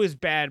it was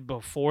bad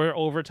before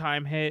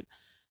overtime hit.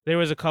 There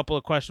was a couple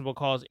of questionable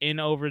calls in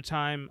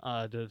overtime.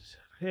 I don't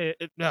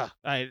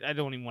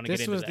even want to get into that.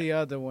 This was the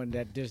other one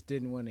that just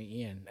didn't want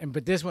to end.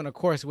 But this one, of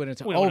course, went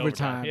into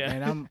overtime.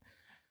 And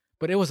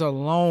but it was a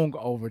long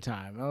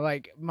overtime. I'm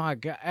like, my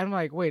God. I'm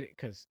like, wait,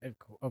 because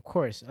of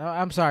course,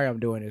 I'm sorry I'm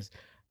doing this.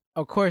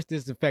 Of course,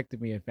 this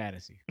affected me in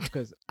fantasy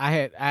because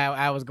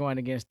I was going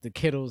against the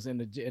Kittles and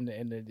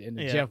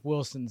the Jeff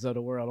Wilsons of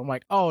the world. I'm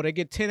like, oh, they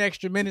get 10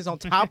 extra minutes on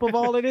top of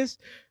all of this.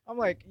 I'm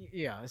like,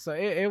 yeah. So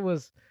it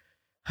was.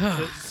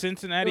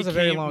 Cincinnati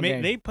came.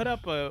 They put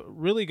up a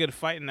really good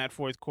fight in that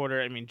fourth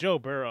quarter. I mean, Joe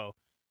Burrow.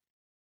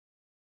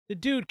 The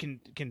dude can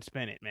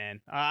spin it,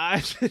 man.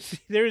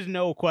 There's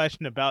no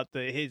question about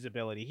his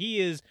ability.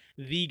 He is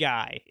the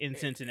guy in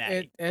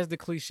Cincinnati. As the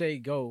cliche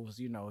goes,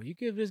 you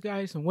give this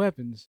guy some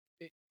weapons.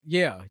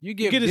 You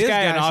give this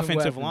guy an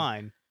offensive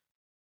line.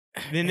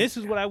 Then this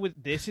is what I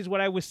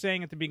was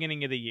saying at the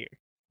beginning of the year.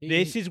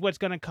 This is what's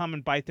going to come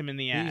and bite them in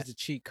the ass. He's the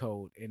cheat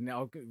code. And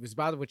it was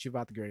about what you're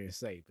about to go and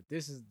say, but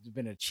this has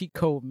been a cheat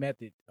code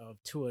method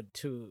to a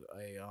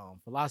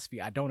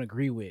philosophy I don't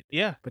agree with.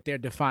 Yeah. But they're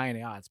defying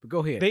the odds. But go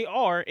ahead. They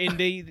are, and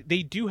they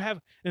do have,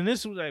 and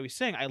this is what I was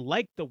saying. I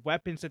like the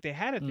weapons that they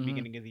had at the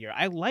beginning of the year.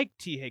 I like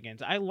T.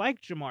 Higgins. I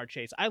like Jamar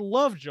Chase. I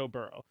love Joe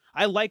Burrow.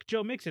 I like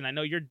Joe Mixon. I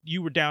know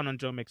you were down on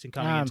Joe Mixon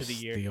coming into the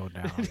year. I'm still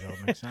down on Joe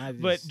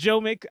Mixon. But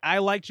I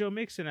like Joe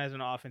Mixon as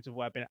an offensive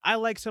weapon. I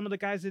like some of the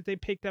guys that they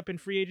picked up in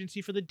free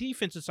agency for the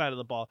defensive side of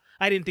the ball.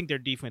 I didn't think their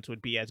defense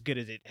would be as good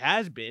as it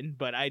has been,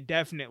 but I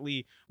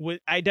definitely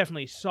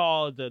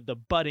saw the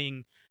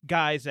budding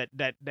guys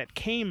that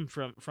came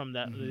from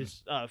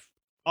this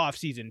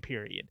off-season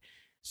period.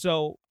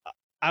 So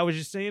I was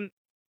just saying,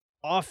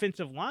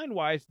 offensive line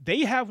wise,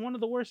 they have one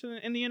of the worst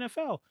in the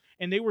NFL,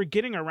 and they were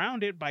getting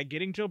around it by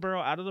getting Joe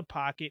Burrow out of the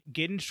pocket,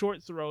 getting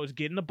short throws,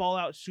 getting the ball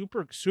out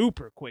super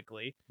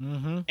quickly,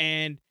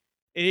 and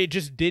it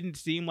just didn't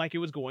seem like it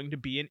was going to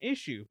be an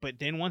issue. But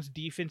then once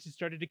defenses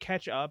started to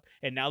catch up,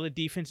 and now the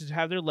defenses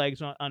have their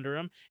legs under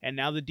them, and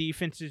now the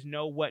defenses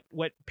know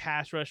what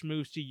pass rush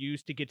moves to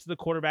use to get to the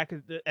quarterback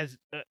as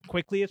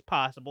quickly as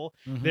possible.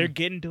 They're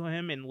getting to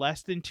him in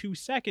less than 2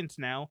 seconds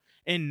now,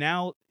 and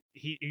now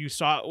you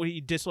saw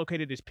he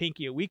dislocated his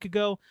pinky a week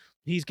ago.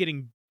 He's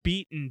getting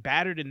beat and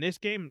battered in this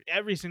game.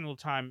 Every single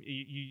time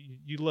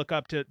you look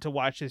up to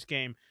watch this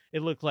game,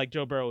 it looked like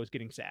Joe Burrow was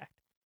getting sacked.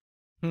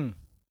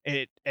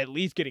 It at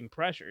least getting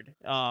pressured.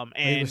 And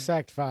he was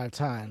sacked 5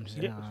 times,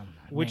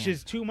 which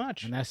is too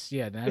much. And that's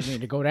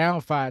to go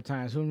down 5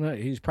 times. Who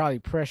knows? He's probably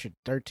pressured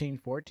 13,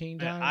 14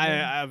 times. I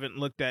haven't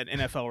looked at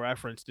NFL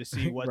Reference to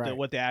see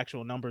what the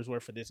actual numbers were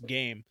for this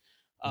game.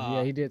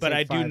 He did. But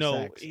I do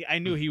know sacks. I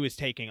knew he was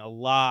taking a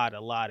lot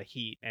of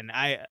heat, and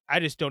I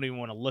just don't even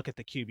want to look at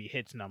the QB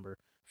hits number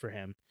for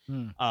him.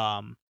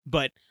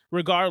 But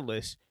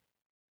regardless,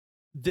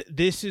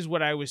 this is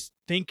what I was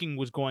thinking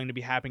was going to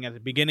be happening at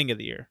the beginning of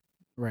the year.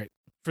 Right.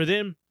 For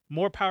them,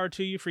 more power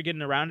to you for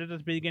getting around it at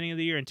the beginning of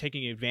the year and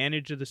taking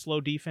advantage of the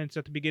slow defense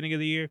at the beginning of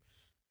the year.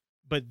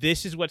 But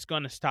this is what's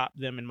going to stop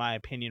them, in my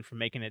opinion, from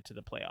making it to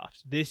the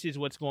playoffs. This is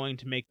what's going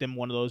to make them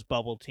one of those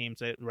bubble teams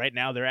that right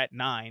now they're at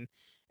 9.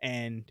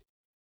 And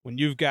when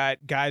you've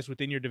got guys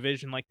within your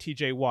division like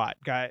TJ Watt,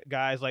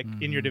 guys like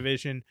in your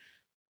division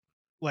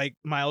like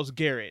Myles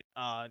Garrett,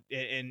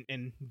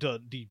 and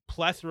the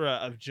plethora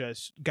of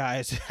just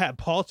guys that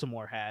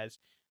Baltimore has,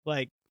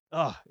 like,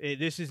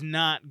 this is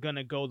not going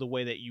to go the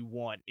way that you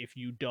want if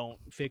you don't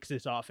fix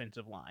this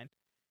offensive line.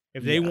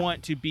 If they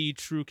want to be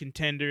true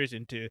contenders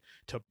and to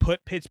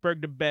put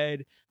Pittsburgh to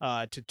bed,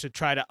 to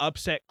try to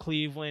upset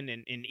Cleveland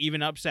and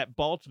even upset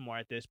Baltimore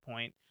at this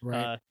point,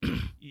 right.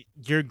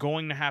 You're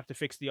going to have to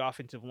fix the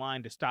offensive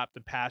line to stop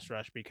the pass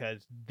rush,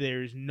 because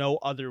there's no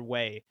other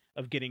way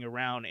of getting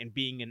around and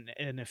being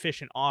an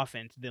efficient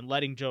offense than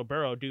letting Joe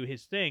Burrow do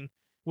his thing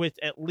with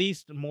at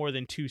least more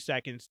than 2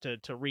 seconds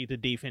to read the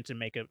defense and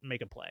make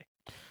a play.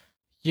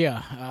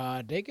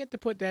 Yeah, they get to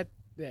put that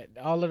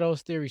all of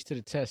those theories to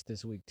the test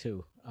this week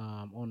too,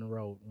 on the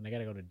road when they got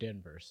to go to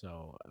Denver.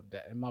 So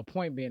and my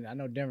point being, I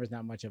know Denver's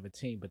not much of a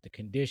team, but the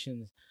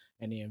conditions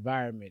and the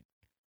environment,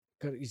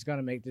 he's going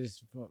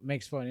to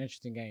makes for an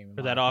interesting game.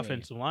 For that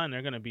offensive line,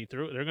 they're going to be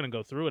through. They're going to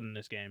go through it in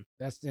this game.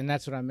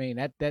 That's what I mean.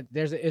 That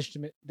there's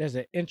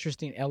an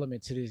interesting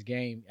element to this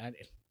game.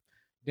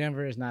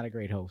 Denver is not a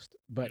great host,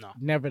 but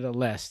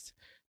nevertheless,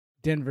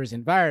 Denver's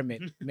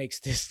environment makes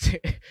this.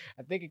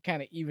 I think it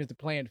kind of evens the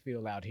playing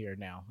field out here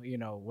now.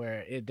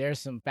 Where there's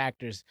some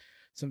factors,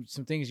 some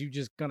things you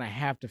just gonna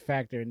have to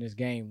factor in this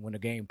game when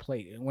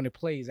it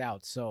plays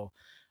out. So,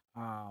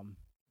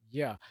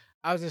 yeah,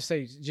 I was just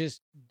say,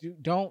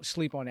 don't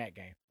sleep on that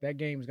game. That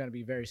game is gonna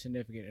be very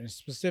significant, and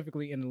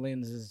specifically in the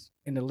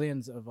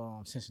lens of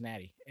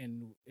Cincinnati.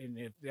 And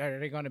if are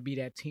they gonna be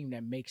that team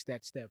that makes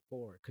that step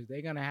forward? Because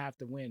they're gonna have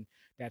to win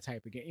that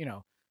type of game.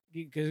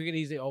 Because we can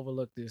easily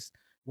overlook this,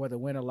 whether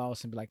win or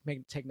loss, and be like,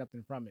 take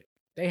nothing from it.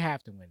 They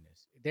have to win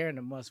this. They're in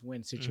a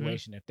must-win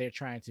situation if they're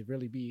trying to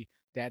really be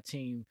that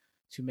team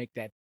to make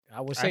that. I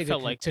would say I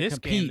felt like this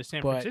compete, game, the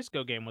San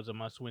Francisco game, was a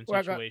must-win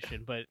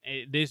situation, but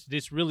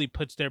this really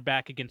puts their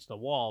back against the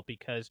wall,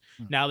 because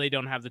now they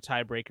don't have the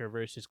tiebreaker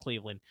versus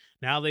Cleveland.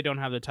 Now they don't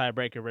have the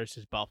tiebreaker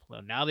versus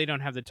Buffalo. Now they don't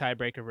have the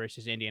tiebreaker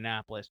versus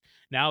Indianapolis.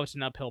 Now it's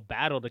an uphill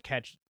battle to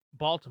catch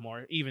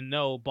Baltimore. Even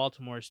though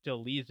Baltimore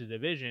still leads the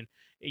division,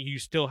 you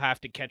still have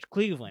to catch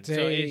Cleveland. So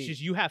it's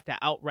just, you have to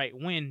outright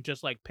win,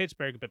 just like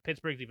Pittsburgh, but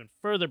Pittsburgh's even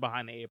further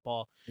behind the 8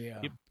 ball. Yeah.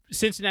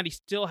 Cincinnati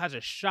still has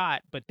a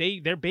shot, but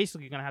they're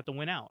basically going to have to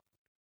win out.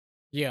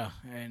 Yeah,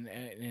 and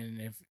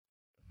if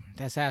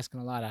that's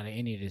asking a lot out of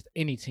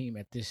any team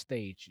at this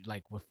stage,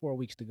 like with 4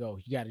 weeks to go,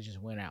 you got to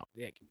just win out.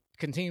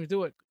 Can teams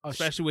do it?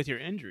 Especially with your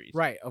injuries.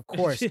 Right, of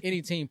course,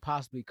 any team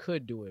possibly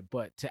could do it,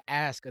 but to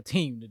ask a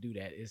team to do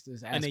that is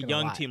just asking and a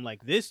young team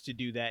like this to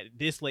do that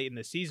this late in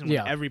the season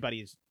when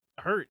everybody's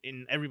hurt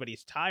and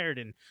everybody's tired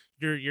and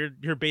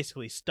you're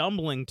basically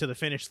stumbling to the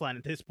finish line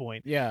at this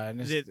point. Yeah,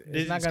 and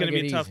it's not going to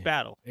be a tough easy.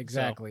 battle.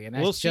 Exactly, so and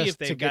that's we'll see if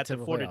they've got the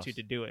fortitude playoffs.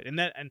 to do it. And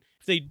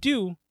if they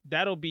do,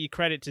 that'll be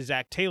credit to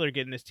Zach Taylor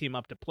getting this team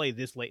up to play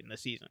this late in the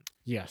season.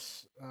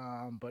 Yes,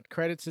 but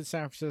credit to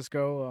San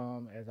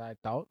Francisco, as I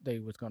thought they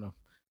was going to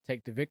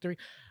take the victory.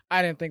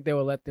 I didn't think they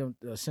would let them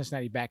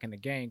Cincinnati back in the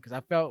game, because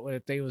I felt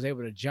if they was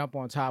able to jump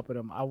on top of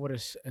them, I would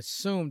have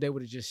assumed they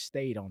would have just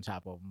stayed on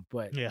top of them.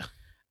 But yeah.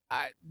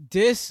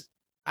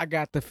 I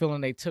got the feeling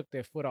they took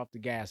their foot off the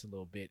gas a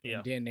little bit, yeah.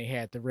 and then they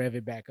had to rev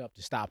it back up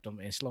to stop them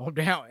and slow them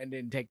down, and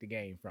then take the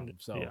game from them.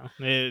 So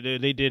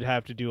they did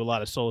have to do a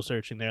lot of soul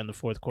searching there in the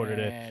fourth quarter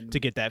to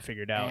get that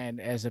figured out.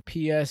 And as a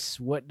PS,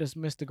 what does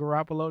Mr.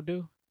 Garoppolo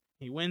do?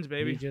 He wins,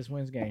 baby. He just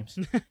wins games.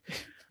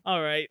 All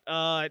right.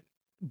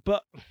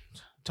 But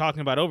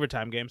talking about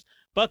overtime games,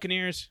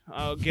 Buccaneers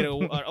get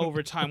an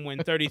overtime win,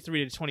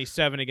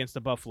 33-27 against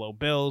the Buffalo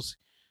Bills.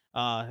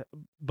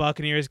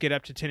 Buccaneers get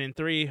up to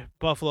 10-3.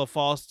 Buffalo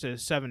falls to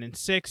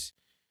 7-6.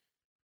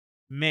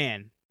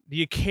 Man,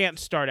 you can't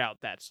start out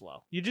that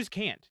slow. You just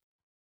can't.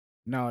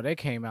 No, they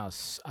came out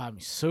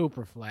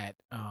super flat,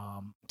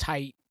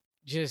 tight.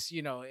 Just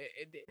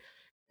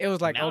it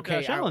was like, now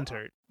okay, Josh Allen's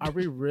hurt. Are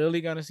we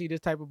really gonna see this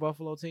type of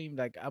Buffalo team?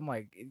 Like, I'm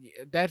like,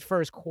 that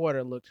first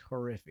quarter looked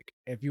horrific.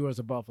 If you was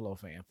a Buffalo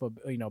fan, for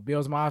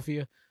Bills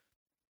Mafia,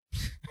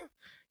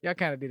 y'all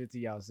kind of did it to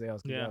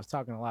yourselves. Because I was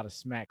talking a lot of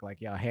smack,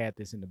 like y'all had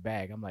this in the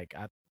bag. I'm like,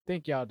 I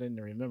think y'all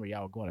didn't remember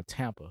y'all were going to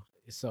Tampa,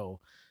 so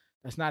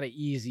that's not an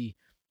easy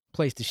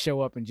place to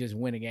show up and just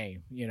win a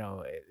game.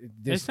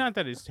 It's not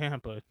that it's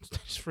Tampa. It's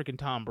just freaking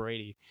Tom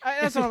Brady.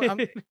 That's what I'm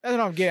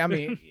getting. I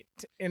mean,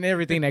 and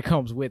everything that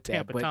comes with that.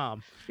 Tampa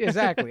Tom.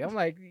 Exactly. I'm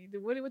like,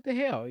 what the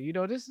hell?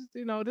 This is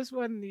this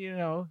wasn't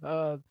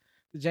the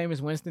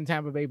Jameis Winston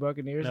Tampa Bay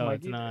Buccaneers. No,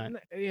 like, it's not.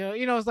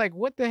 It's like,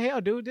 what the hell,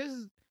 dude? This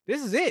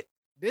is it.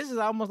 This is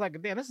almost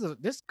like, damn.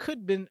 This could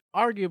have been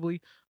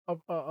arguably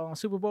a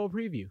Super Bowl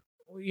preview.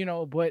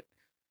 But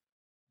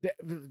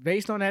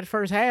based on that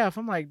first half,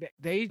 I'm like,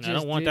 they just I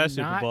don't want that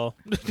Super Bowl.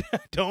 I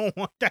don't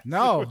want that.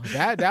 No,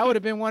 that would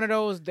have been one of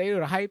those. They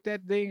would have hyped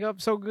that thing up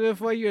so good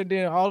for you, and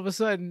then all of a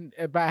sudden,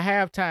 by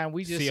halftime,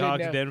 we just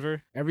Seahawks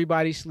Denver.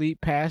 Everybody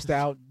sleep, passed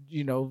out,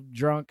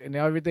 drunk, and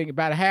everything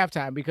about a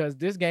halftime because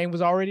this game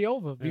was already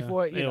over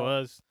before. It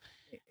was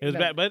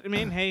bad, but I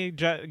mean, hey,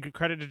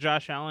 credit to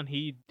Josh Allen.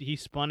 He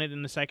spun it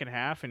in the second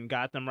half and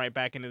got them right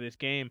back into this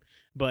game.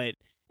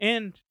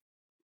 And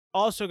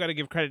also got to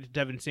give credit to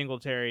Devin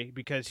Singletary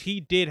because he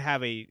did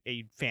have a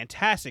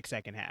fantastic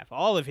second half.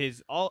 All of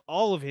his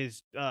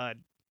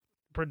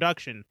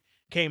production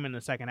came in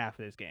the second half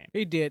of this game.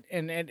 He did,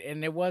 and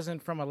it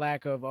wasn't from a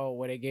lack of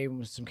they gave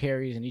him some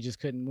carries and he just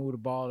couldn't move the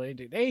ball. They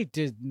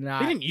did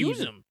not. They didn't use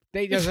him.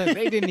 They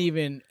didn't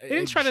even. They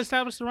didn't try to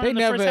establish the run. They in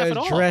the first half at never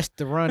all. addressed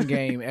the run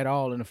game at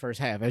all in the first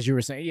half, as you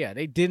were saying. Yeah,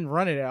 they didn't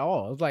run it at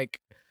all. It was like,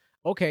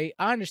 okay,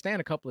 I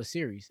understand a couple of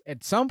series.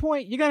 At some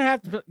point, you're gonna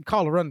have to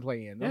call a run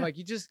play in. Yeah. I'm like,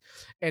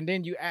 and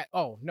then you add.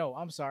 Oh no,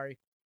 I'm sorry.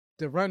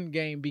 The run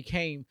game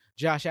became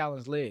Josh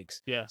Allen's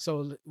legs. Yeah.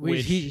 So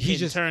he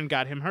just in turn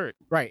got him hurt.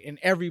 Right. And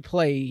every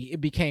play, it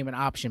became an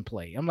option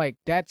play. I'm like,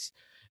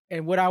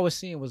 and what I was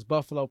seeing was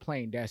Buffalo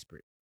playing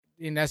desperate.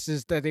 And that's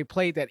just that they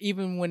played that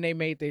even when they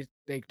made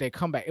they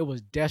comeback, it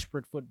was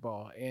desperate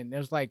football. And it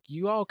was like,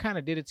 you all kind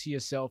of did it to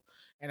yourself.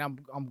 And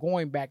I'm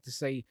going back to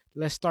say,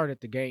 let's start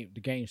at the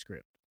game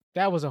script.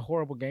 That was a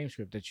horrible game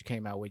script that you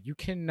came out with. You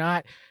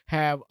cannot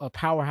have a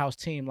powerhouse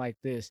team like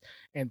this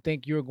and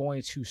think you're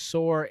going to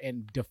soar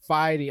and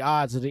defy the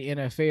odds of the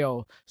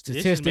NFL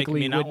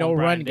statistically with no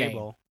run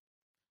game.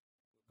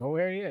 Go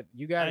ahead.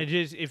 You got it.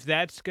 If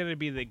that's going to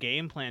be the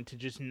game plan to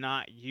just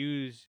not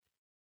use.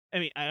 I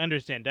mean, I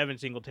understand Devin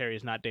Singletary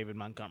is not David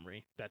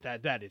Montgomery.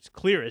 That is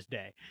clear as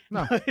day.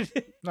 No,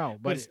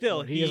 but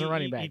still, he is a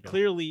running back. He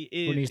clearly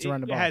who needs to run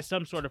the ball. Has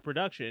some sort of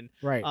production,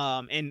 right?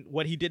 And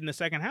what he did in the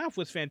second half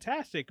was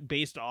fantastic,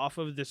 based off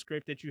of the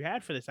script that you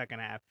had for the second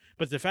half.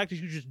 But the fact that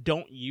you just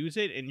don't use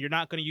it, and you're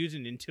not going to use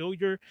it until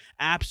you're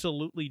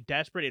absolutely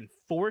desperate and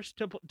forced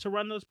to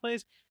run those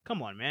plays.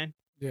 Come on, man.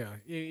 Yeah,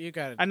 you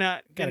got it. And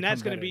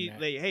that's going to be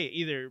like, hey,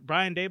 either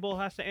Brian Daboll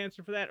has to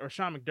answer for that, or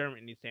Sean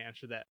McDermott needs to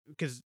answer that,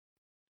 because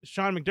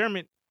Sean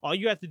McDermott, all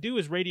you have to do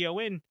is radio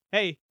in,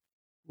 hey,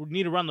 we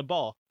need to run the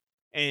ball.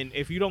 And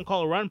if you don't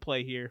call a run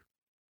play here,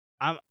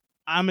 I'm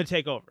going to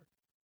take over.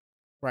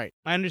 Right.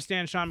 I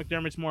understand Sean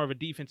McDermott's more of a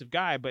defensive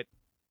guy, but.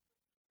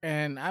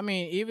 And, I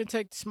mean, even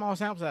take the small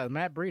sample size.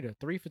 Matt Breida,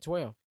 3 for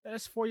 12.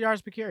 That's 4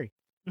 yards per carry.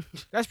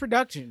 That's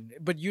production.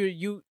 But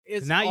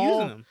it's not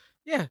using them.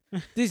 Yeah.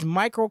 These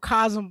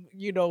microcosm,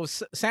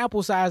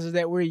 sample sizes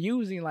that we're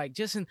using, like,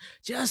 it's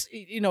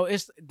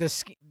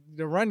the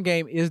run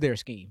game is their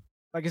scheme.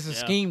 Like, it's a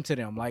scheme to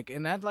them. Like,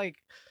 and that's like,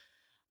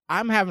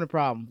 I'm having a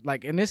problem.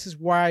 Like, and this is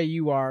why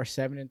you are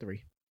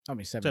 7-3. I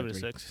mean,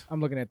 7-6. I'm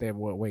looking at their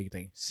weight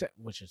thing,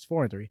 which is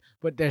 4-3.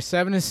 But they're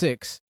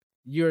 7-6.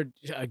 You're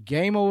a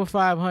game over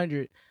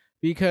 500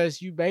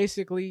 because you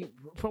basically,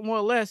 more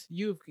or less,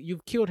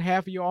 you've killed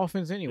half of your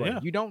offense anyway. Yeah.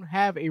 You don't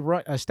have a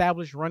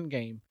established run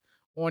game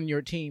on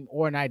your team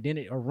or an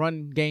identity, or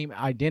run game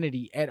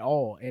identity at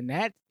all, and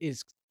that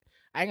is.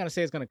 I ain't gonna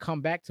say it's gonna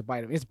come back to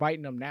bite them. It's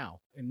biting them now,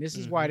 and this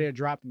is why they're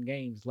dropping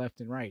games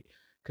left and right,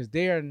 because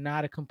they are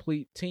not a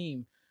complete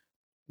team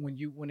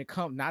when it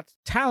comes, not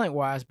talent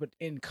wise, but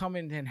in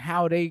coming and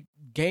how they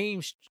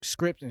game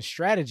script and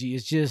strategy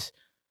is just.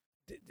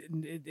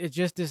 It's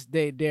just this.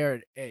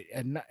 They're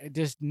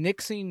just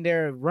nixing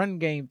their run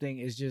game thing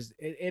is just.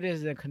 It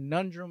is a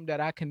conundrum that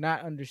I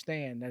cannot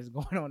understand that's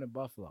going on in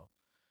Buffalo,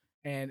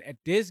 and at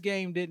this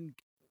game didn't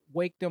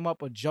wake them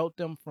up or jolt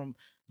them from.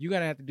 You're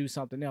gonna have to do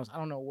something else. I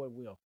don't know what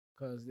will,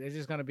 because there's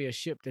just gonna be a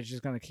ship that's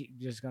just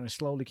gonna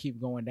slowly keep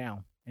going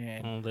down.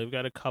 And they've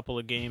got a couple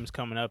of games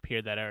coming up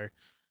here that are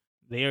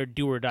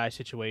do or die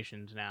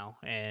situations now,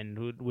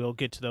 and we'll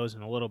get to those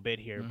in a little bit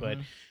here. But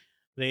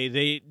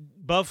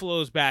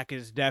Buffalo's back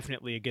is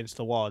definitely against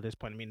the wall at this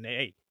point. I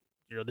mean,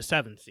 you're the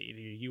 7th seed.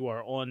 You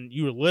are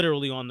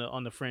literally on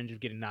the fringe of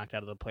getting knocked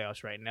out of the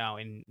playoffs right now,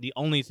 and the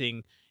only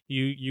thing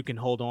you can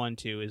hold on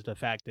to is the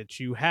fact that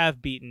you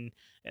have beaten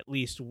at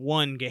least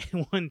one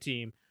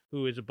team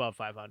who is above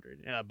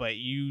 500. But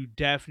you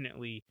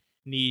definitely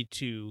need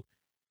to.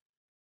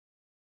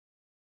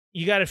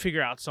 You got to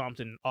figure out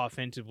something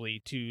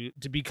offensively to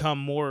become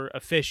more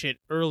efficient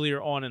earlier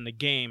on in the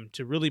game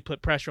to really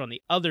put pressure on the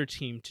other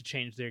team to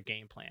change their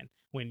game plan.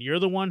 When you're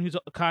the one who's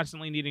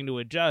constantly needing to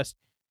adjust,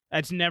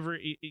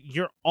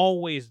 you're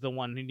always the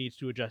one who needs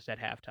to adjust at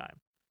halftime.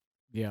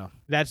 Yeah.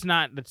 That's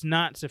not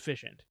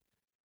sufficient.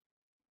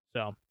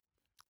 So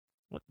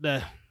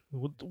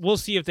we'll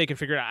see if they can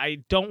figure it out. I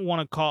don't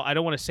want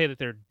to say that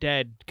they're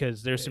dead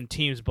because there's some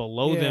teams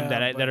below them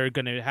that are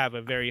going to have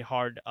a very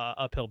hard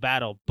uphill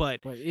battle,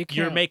 but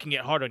you're making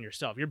it hard on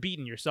yourself. You're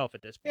beating yourself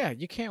at this point. Yeah,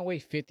 you can't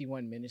wait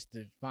 51 minutes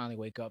to finally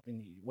wake up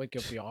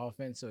your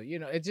offense. So,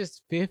 it's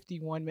just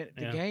 51 minutes.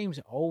 The game's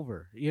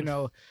over.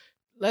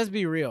 Let's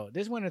be real.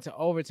 This went into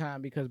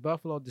overtime because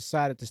Buffalo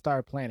decided to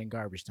start playing in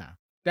garbage time.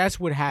 That's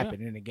what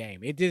happened in the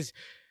game. It just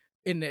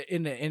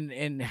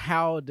in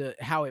how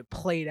it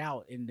played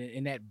out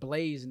in that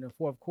blaze in the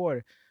fourth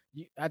quarter.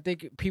 I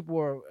think people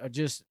are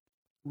just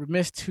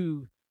remiss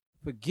to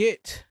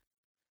forget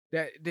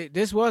that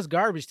this was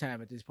garbage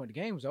time at this point. The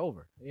game was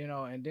over,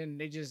 and then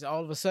they just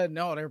all of a sudden,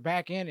 they're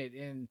back in it.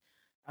 And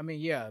I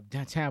mean,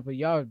 Tampa,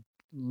 y'all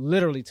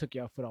literally took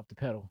your foot off the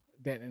pedal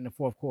that in the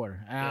fourth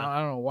quarter. I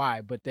don't know why,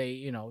 but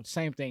they,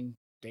 same thing.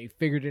 They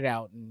figured it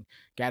out and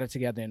got it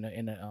together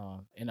in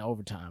the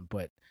overtime.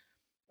 But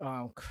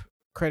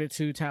credit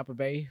to Tampa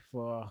Bay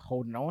for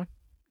holding on.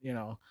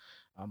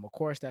 Of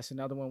course, that's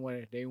another one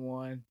where they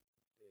won.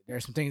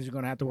 There's some things we're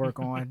gonna have to work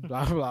on.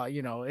 Blah blah.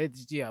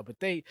 But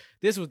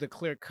this was the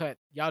clear cut.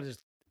 Y'all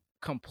just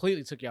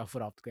completely took y'all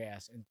foot off the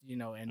gas, and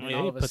and then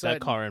all of a sudden, put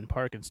that car in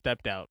park and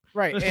stepped out.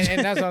 Right,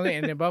 and that's all.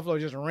 And then Buffalo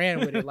just ran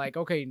with it. Like,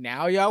 okay,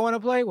 now y'all want to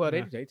play? Well,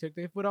 they took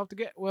their foot off the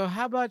gas. Well,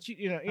 how about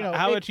you?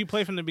 How about you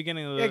play from the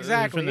beginning of the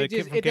exactly? It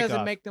doesn't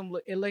kickoff. make them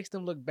look. It makes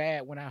them look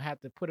bad when I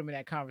have to put them in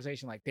that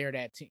conversation. Like they're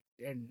that team.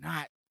 They're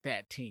not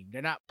that team.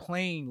 They're not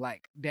playing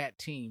like that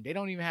team. They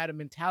don't even have the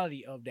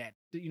mentality of that.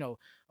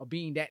 Of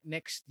being that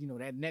next.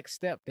 That next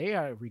step. They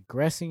are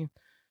regressing,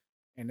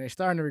 and they're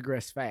starting to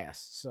regress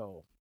fast.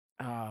 So.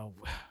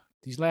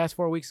 These last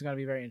 4 weeks are going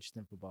to be very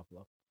interesting for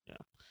Buffalo. Yeah.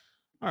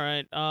 All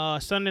right.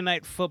 Sunday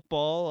Night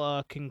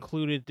Football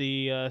concluded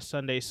the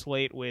Sunday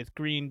slate with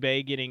Green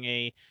Bay getting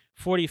a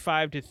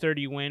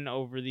 45-30 win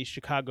over the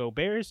Chicago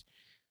Bears.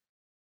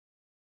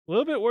 A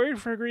little bit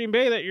worried for Green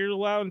Bay that you're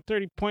allowing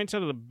 30 points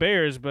out of the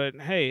Bears, but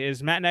hey,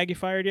 is Matt Nagy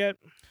fired yet?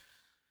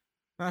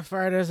 Not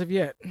fired as of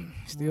yet.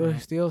 Still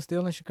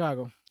in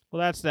Chicago. Well,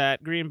 that's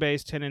that. Green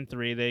Bay's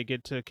 10-3. They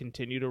get to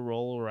continue to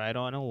roll right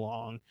on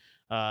along.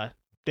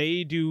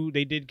 They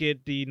did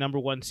get the number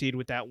 1 seed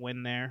with that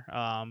win there,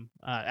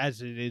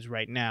 as it is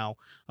right now.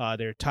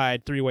 They're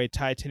tied, 3-way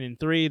tie,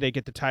 10-3. They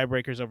get the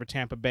tiebreakers over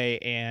Tampa Bay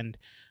and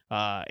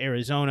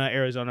Arizona.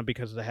 Arizona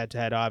because of the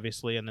head-to-head,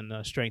 obviously, and then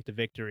the strength of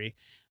victory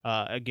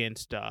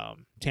against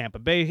Tampa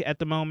Bay at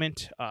the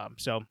moment.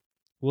 So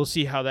we'll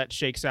see how that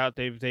shakes out.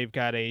 They've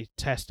got a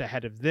test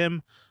ahead of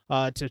them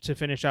to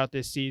finish out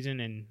this season,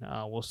 and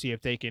we'll see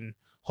if they can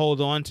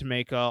hold on to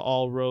make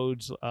all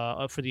roads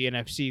for the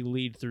NFC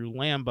lead through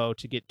Lambeau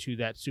to get to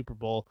that Super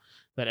Bowl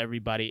that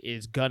everybody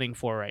is gunning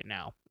for right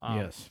now.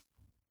 Yes.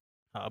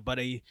 But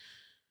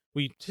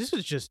this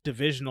is just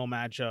divisional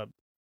matchup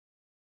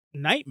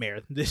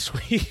nightmare this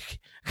week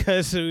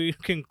because we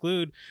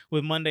conclude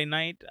with Monday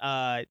night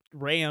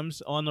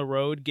Rams on the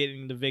road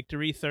getting the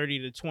victory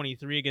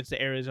 30-23 against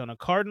the Arizona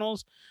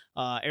Cardinals.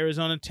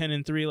 Arizona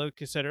 10-3, like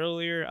I said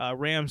earlier.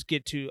 Rams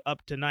get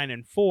up to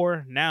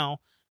 9-4 now.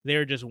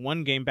 They're just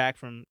one game back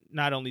from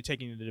not only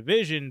taking the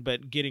division,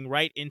 but getting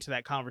right into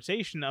that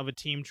conversation of a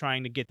team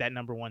trying to get that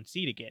number 1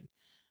 seed again.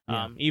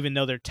 Yeah. Even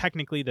though they're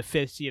technically the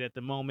 5th seed at the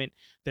moment,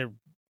 they're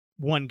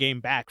one game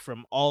back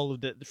from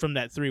from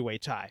that 3-way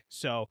tie.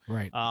 So,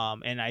 right.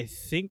 And I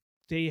think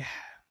they've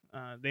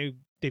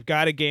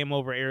got a game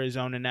over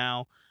Arizona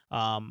now.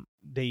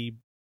 They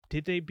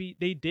did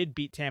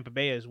beat Tampa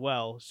Bay as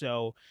well.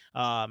 So,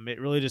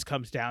 it really just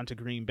comes down to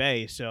Green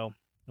Bay. So,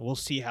 we'll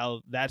see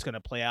how that's going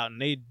to play out. And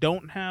they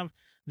don't have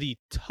the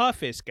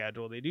toughest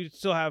schedule. They do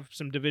still have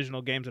some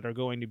divisional games that are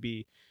going to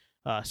be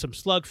some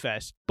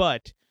slugfest.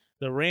 But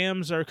the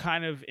Rams are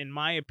kind of, in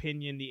my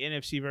opinion, the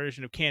NFC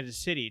version of Kansas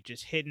City,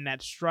 just hitting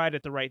that stride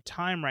at the right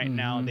time right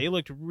now. They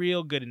looked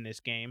real good in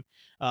this game.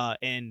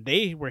 And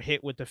they were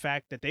hit with the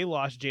fact that they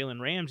lost Jalen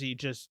Ramsey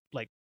just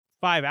like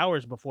 5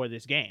 hours before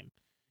this game.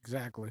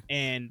 Exactly.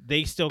 And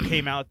they still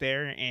came out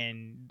there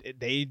and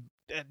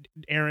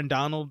Aaron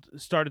Donald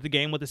started the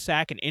game with a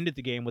sack and ended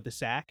the game with a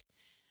sack.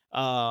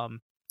 I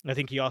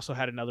think he also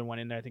had another one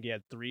in there. I think he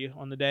had 3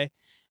 on the day.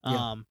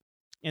 Yeah.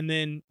 And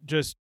then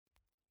just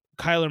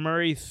Kyler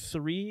Murray,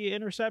 3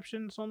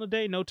 interceptions on the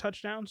day, no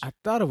touchdowns. I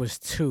thought it was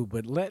 2,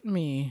 but let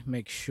me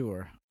make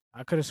sure.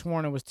 I could have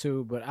sworn it was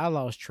 2, but I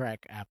lost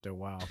track after a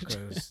while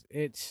because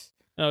it's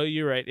No,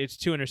 you're right. It's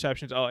 2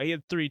 interceptions. Oh, he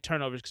had 3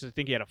 turnovers because I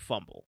think he had a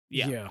fumble.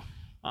 Yeah.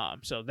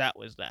 So that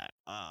was that.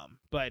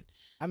 But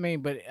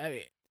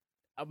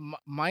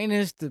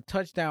minus the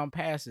touchdown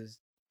passes,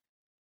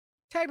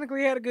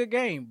 technically had a good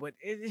game. But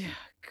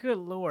good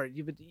lord,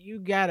 you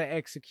gotta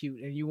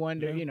execute, and you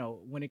wonder,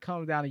 when it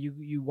comes down to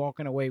you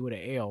walking away with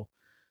an L,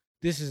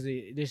 this is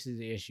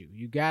the issue.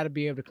 You got to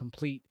be able to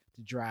complete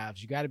the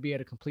drives. You got to be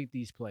able to complete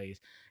these plays.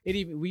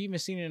 We even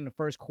seen it in the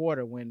first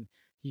quarter when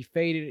he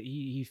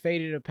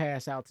faded a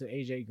pass out to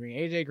AJ Green.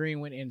 AJ Green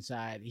went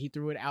inside. He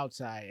threw it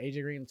outside.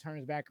 AJ Green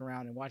turns back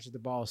around and watches the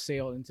ball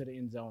sail into the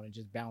end zone and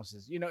just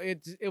bounces.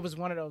 It was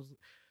one of those.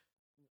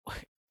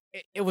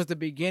 It was the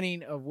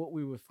beginning of what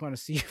we were going to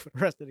see for the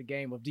rest of the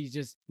game, of these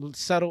just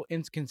subtle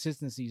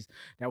inconsistencies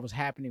that was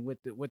happening with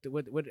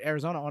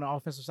Arizona on the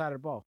offensive side of the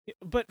ball.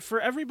 But for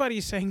everybody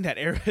saying that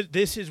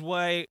this is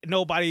why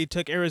nobody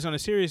took Arizona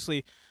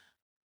seriously,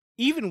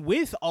 even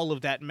with all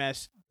of that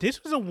mess,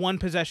 this was a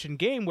 1-possession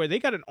game where they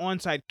got an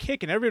onside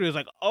kick and everybody was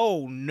like,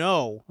 "Oh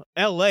no,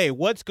 LA,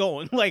 what's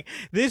going?" Like,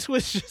 this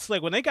was just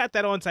like, when they got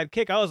that onside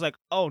kick, I was like,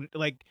 "Oh,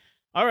 like,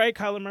 all right,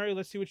 Kyler Murray,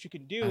 let's see what you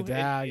can do."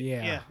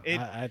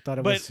 I thought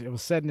it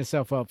was setting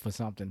itself up for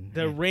something.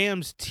 The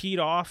Rams teed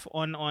off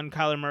on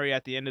Kyler Murray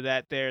at the end of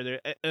that.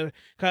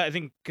 I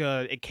think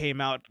it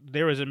came out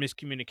there was a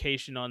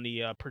miscommunication on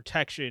the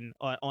protection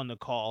on the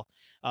call.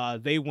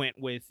 They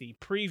went with the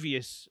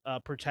previous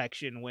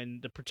protection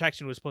when the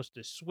protection was supposed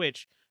to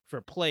switch for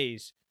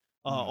plays.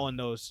 On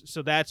those,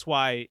 so that's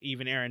why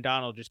even Aaron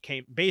Donald just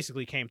came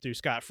through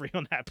scot-free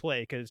on that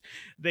play, because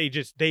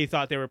they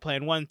thought they were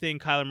playing one thing,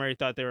 Kyler Murray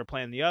thought they were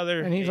playing the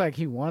other, and he's like,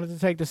 he wanted to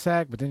take the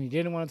sack, but then he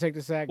didn't want to take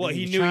the sack. Well,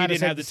 he knew he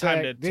didn't have the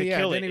time to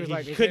kill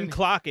it. He couldn't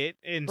clock it,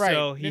 and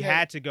so he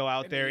had to go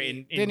out there.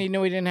 And then he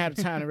knew he didn't have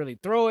the time to really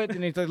throw it,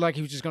 and he thought like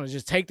he was just going to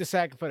just take the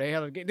sack for the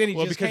hell of it. Then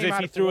because if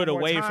he threw it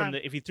away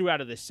if he threw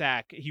out of the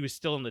sack, he was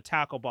still in the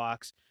tackle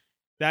box.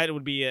 That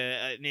would be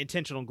an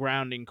intentional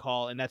grounding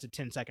call, and that's a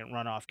 10-second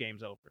runoff.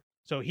 Game's over.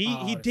 So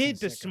he did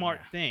the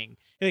smart thing.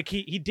 Like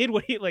he did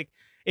what he like.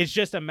 It's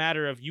just a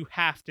matter of you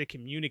have to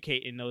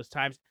communicate in those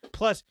times.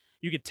 Plus,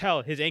 you could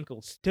tell his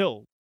ankle's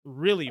still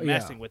really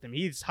messing with him.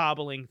 He's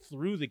hobbling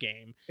through the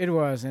game. It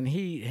was, and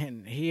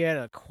he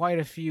had quite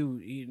a few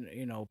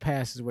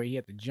passes where he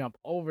had to jump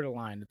over the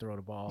line to throw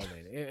the ball.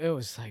 It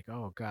was like,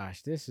 oh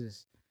gosh, it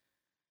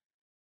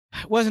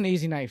wasn't an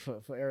easy night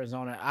for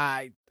Arizona.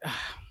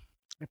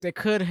 If they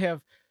could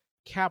have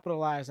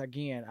capitalized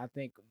again, I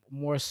think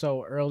more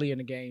so early in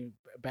the game,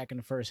 back in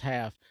the first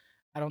half,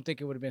 I don't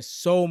think it would have been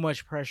so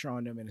much pressure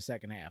on them in the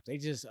second half. They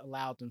just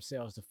allowed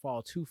themselves to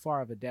fall too far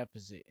of a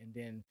deficit, and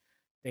then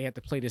they had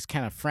to play this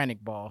kind of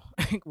frantic ball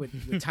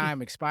with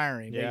time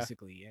expiring,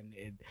 basically.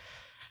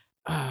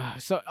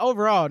 And so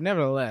overall,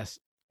 nevertheless,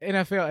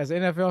 as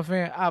an NFL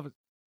fan, I was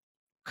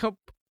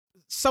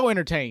so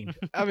entertained.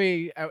 I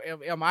mean,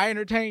 am I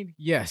entertained?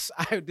 Yes.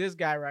 This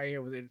guy right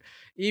here was,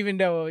 even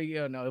though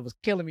it was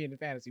killing me in the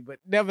fantasy, but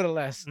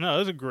nevertheless, no, it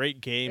was a great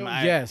game.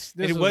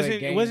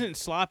 It wasn't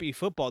sloppy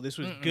football. This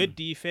was good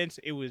defense.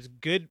 It was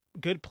good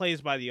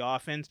plays by the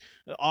offense.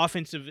 The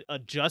offensive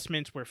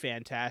adjustments were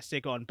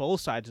fantastic on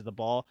both sides of the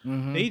ball.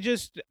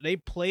 They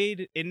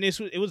played in this.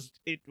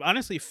 It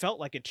honestly felt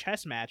like a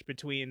chess match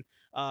between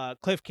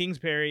Cliff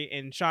Kingsbury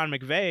and Sean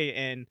McVay,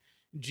 and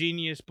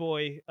genius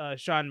boy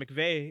Sean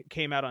McVay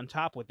came out on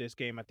top with this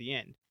game at the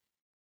end.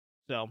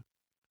 So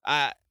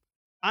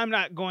I'm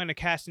not going to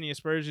cast any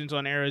aspersions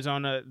on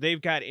Arizona. They've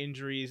got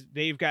injuries.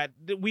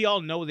 We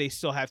all know they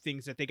still have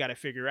things that they got to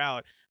figure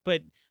out.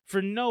 But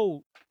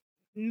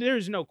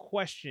there's no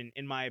question,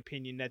 in my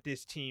opinion, that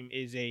this team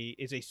is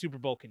a Super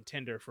Bowl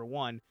contender, for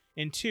one.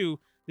 And two,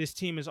 this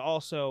team is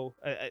also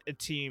a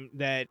team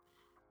that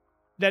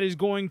is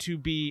going to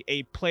be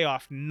a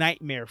playoff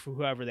nightmare for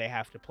whoever they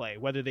have to play,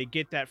 whether they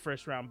get that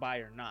first round bye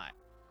or not.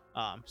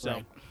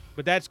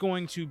 But that's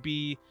going to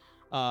be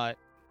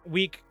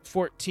week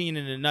 14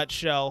 in a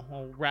nutshell.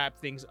 We'll wrap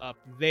things up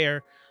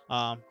there.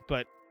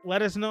 But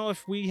let us know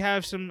if we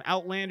have some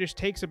outlandish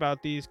takes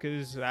about these,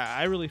 because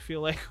I really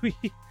feel like we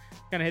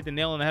kind of hit the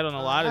nail on the head on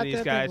a lot of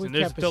these guys, and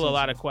there's still a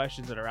lot of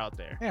questions that are out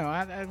there.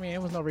 I mean,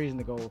 there was no reason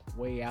to go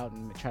way out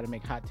and try to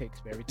make hot takes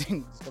for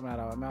everything that's coming out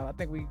of our mouth. I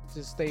think we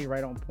just stayed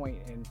right on point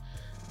and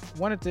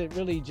wanted to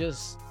really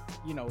just,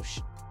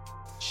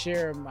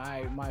 share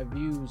my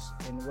views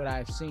and what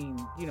I've seen,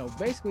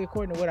 basically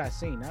according to what I've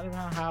seen, not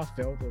about how I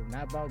felt or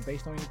not about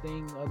based on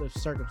anything, other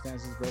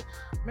circumstances, but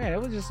man,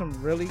 it was just some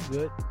really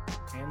good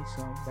and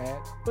some bad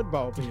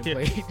football being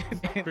played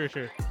for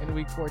sure in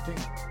week 14.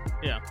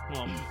 Yeah,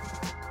 well,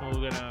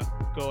 we're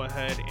gonna go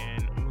ahead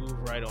and move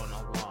right on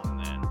along.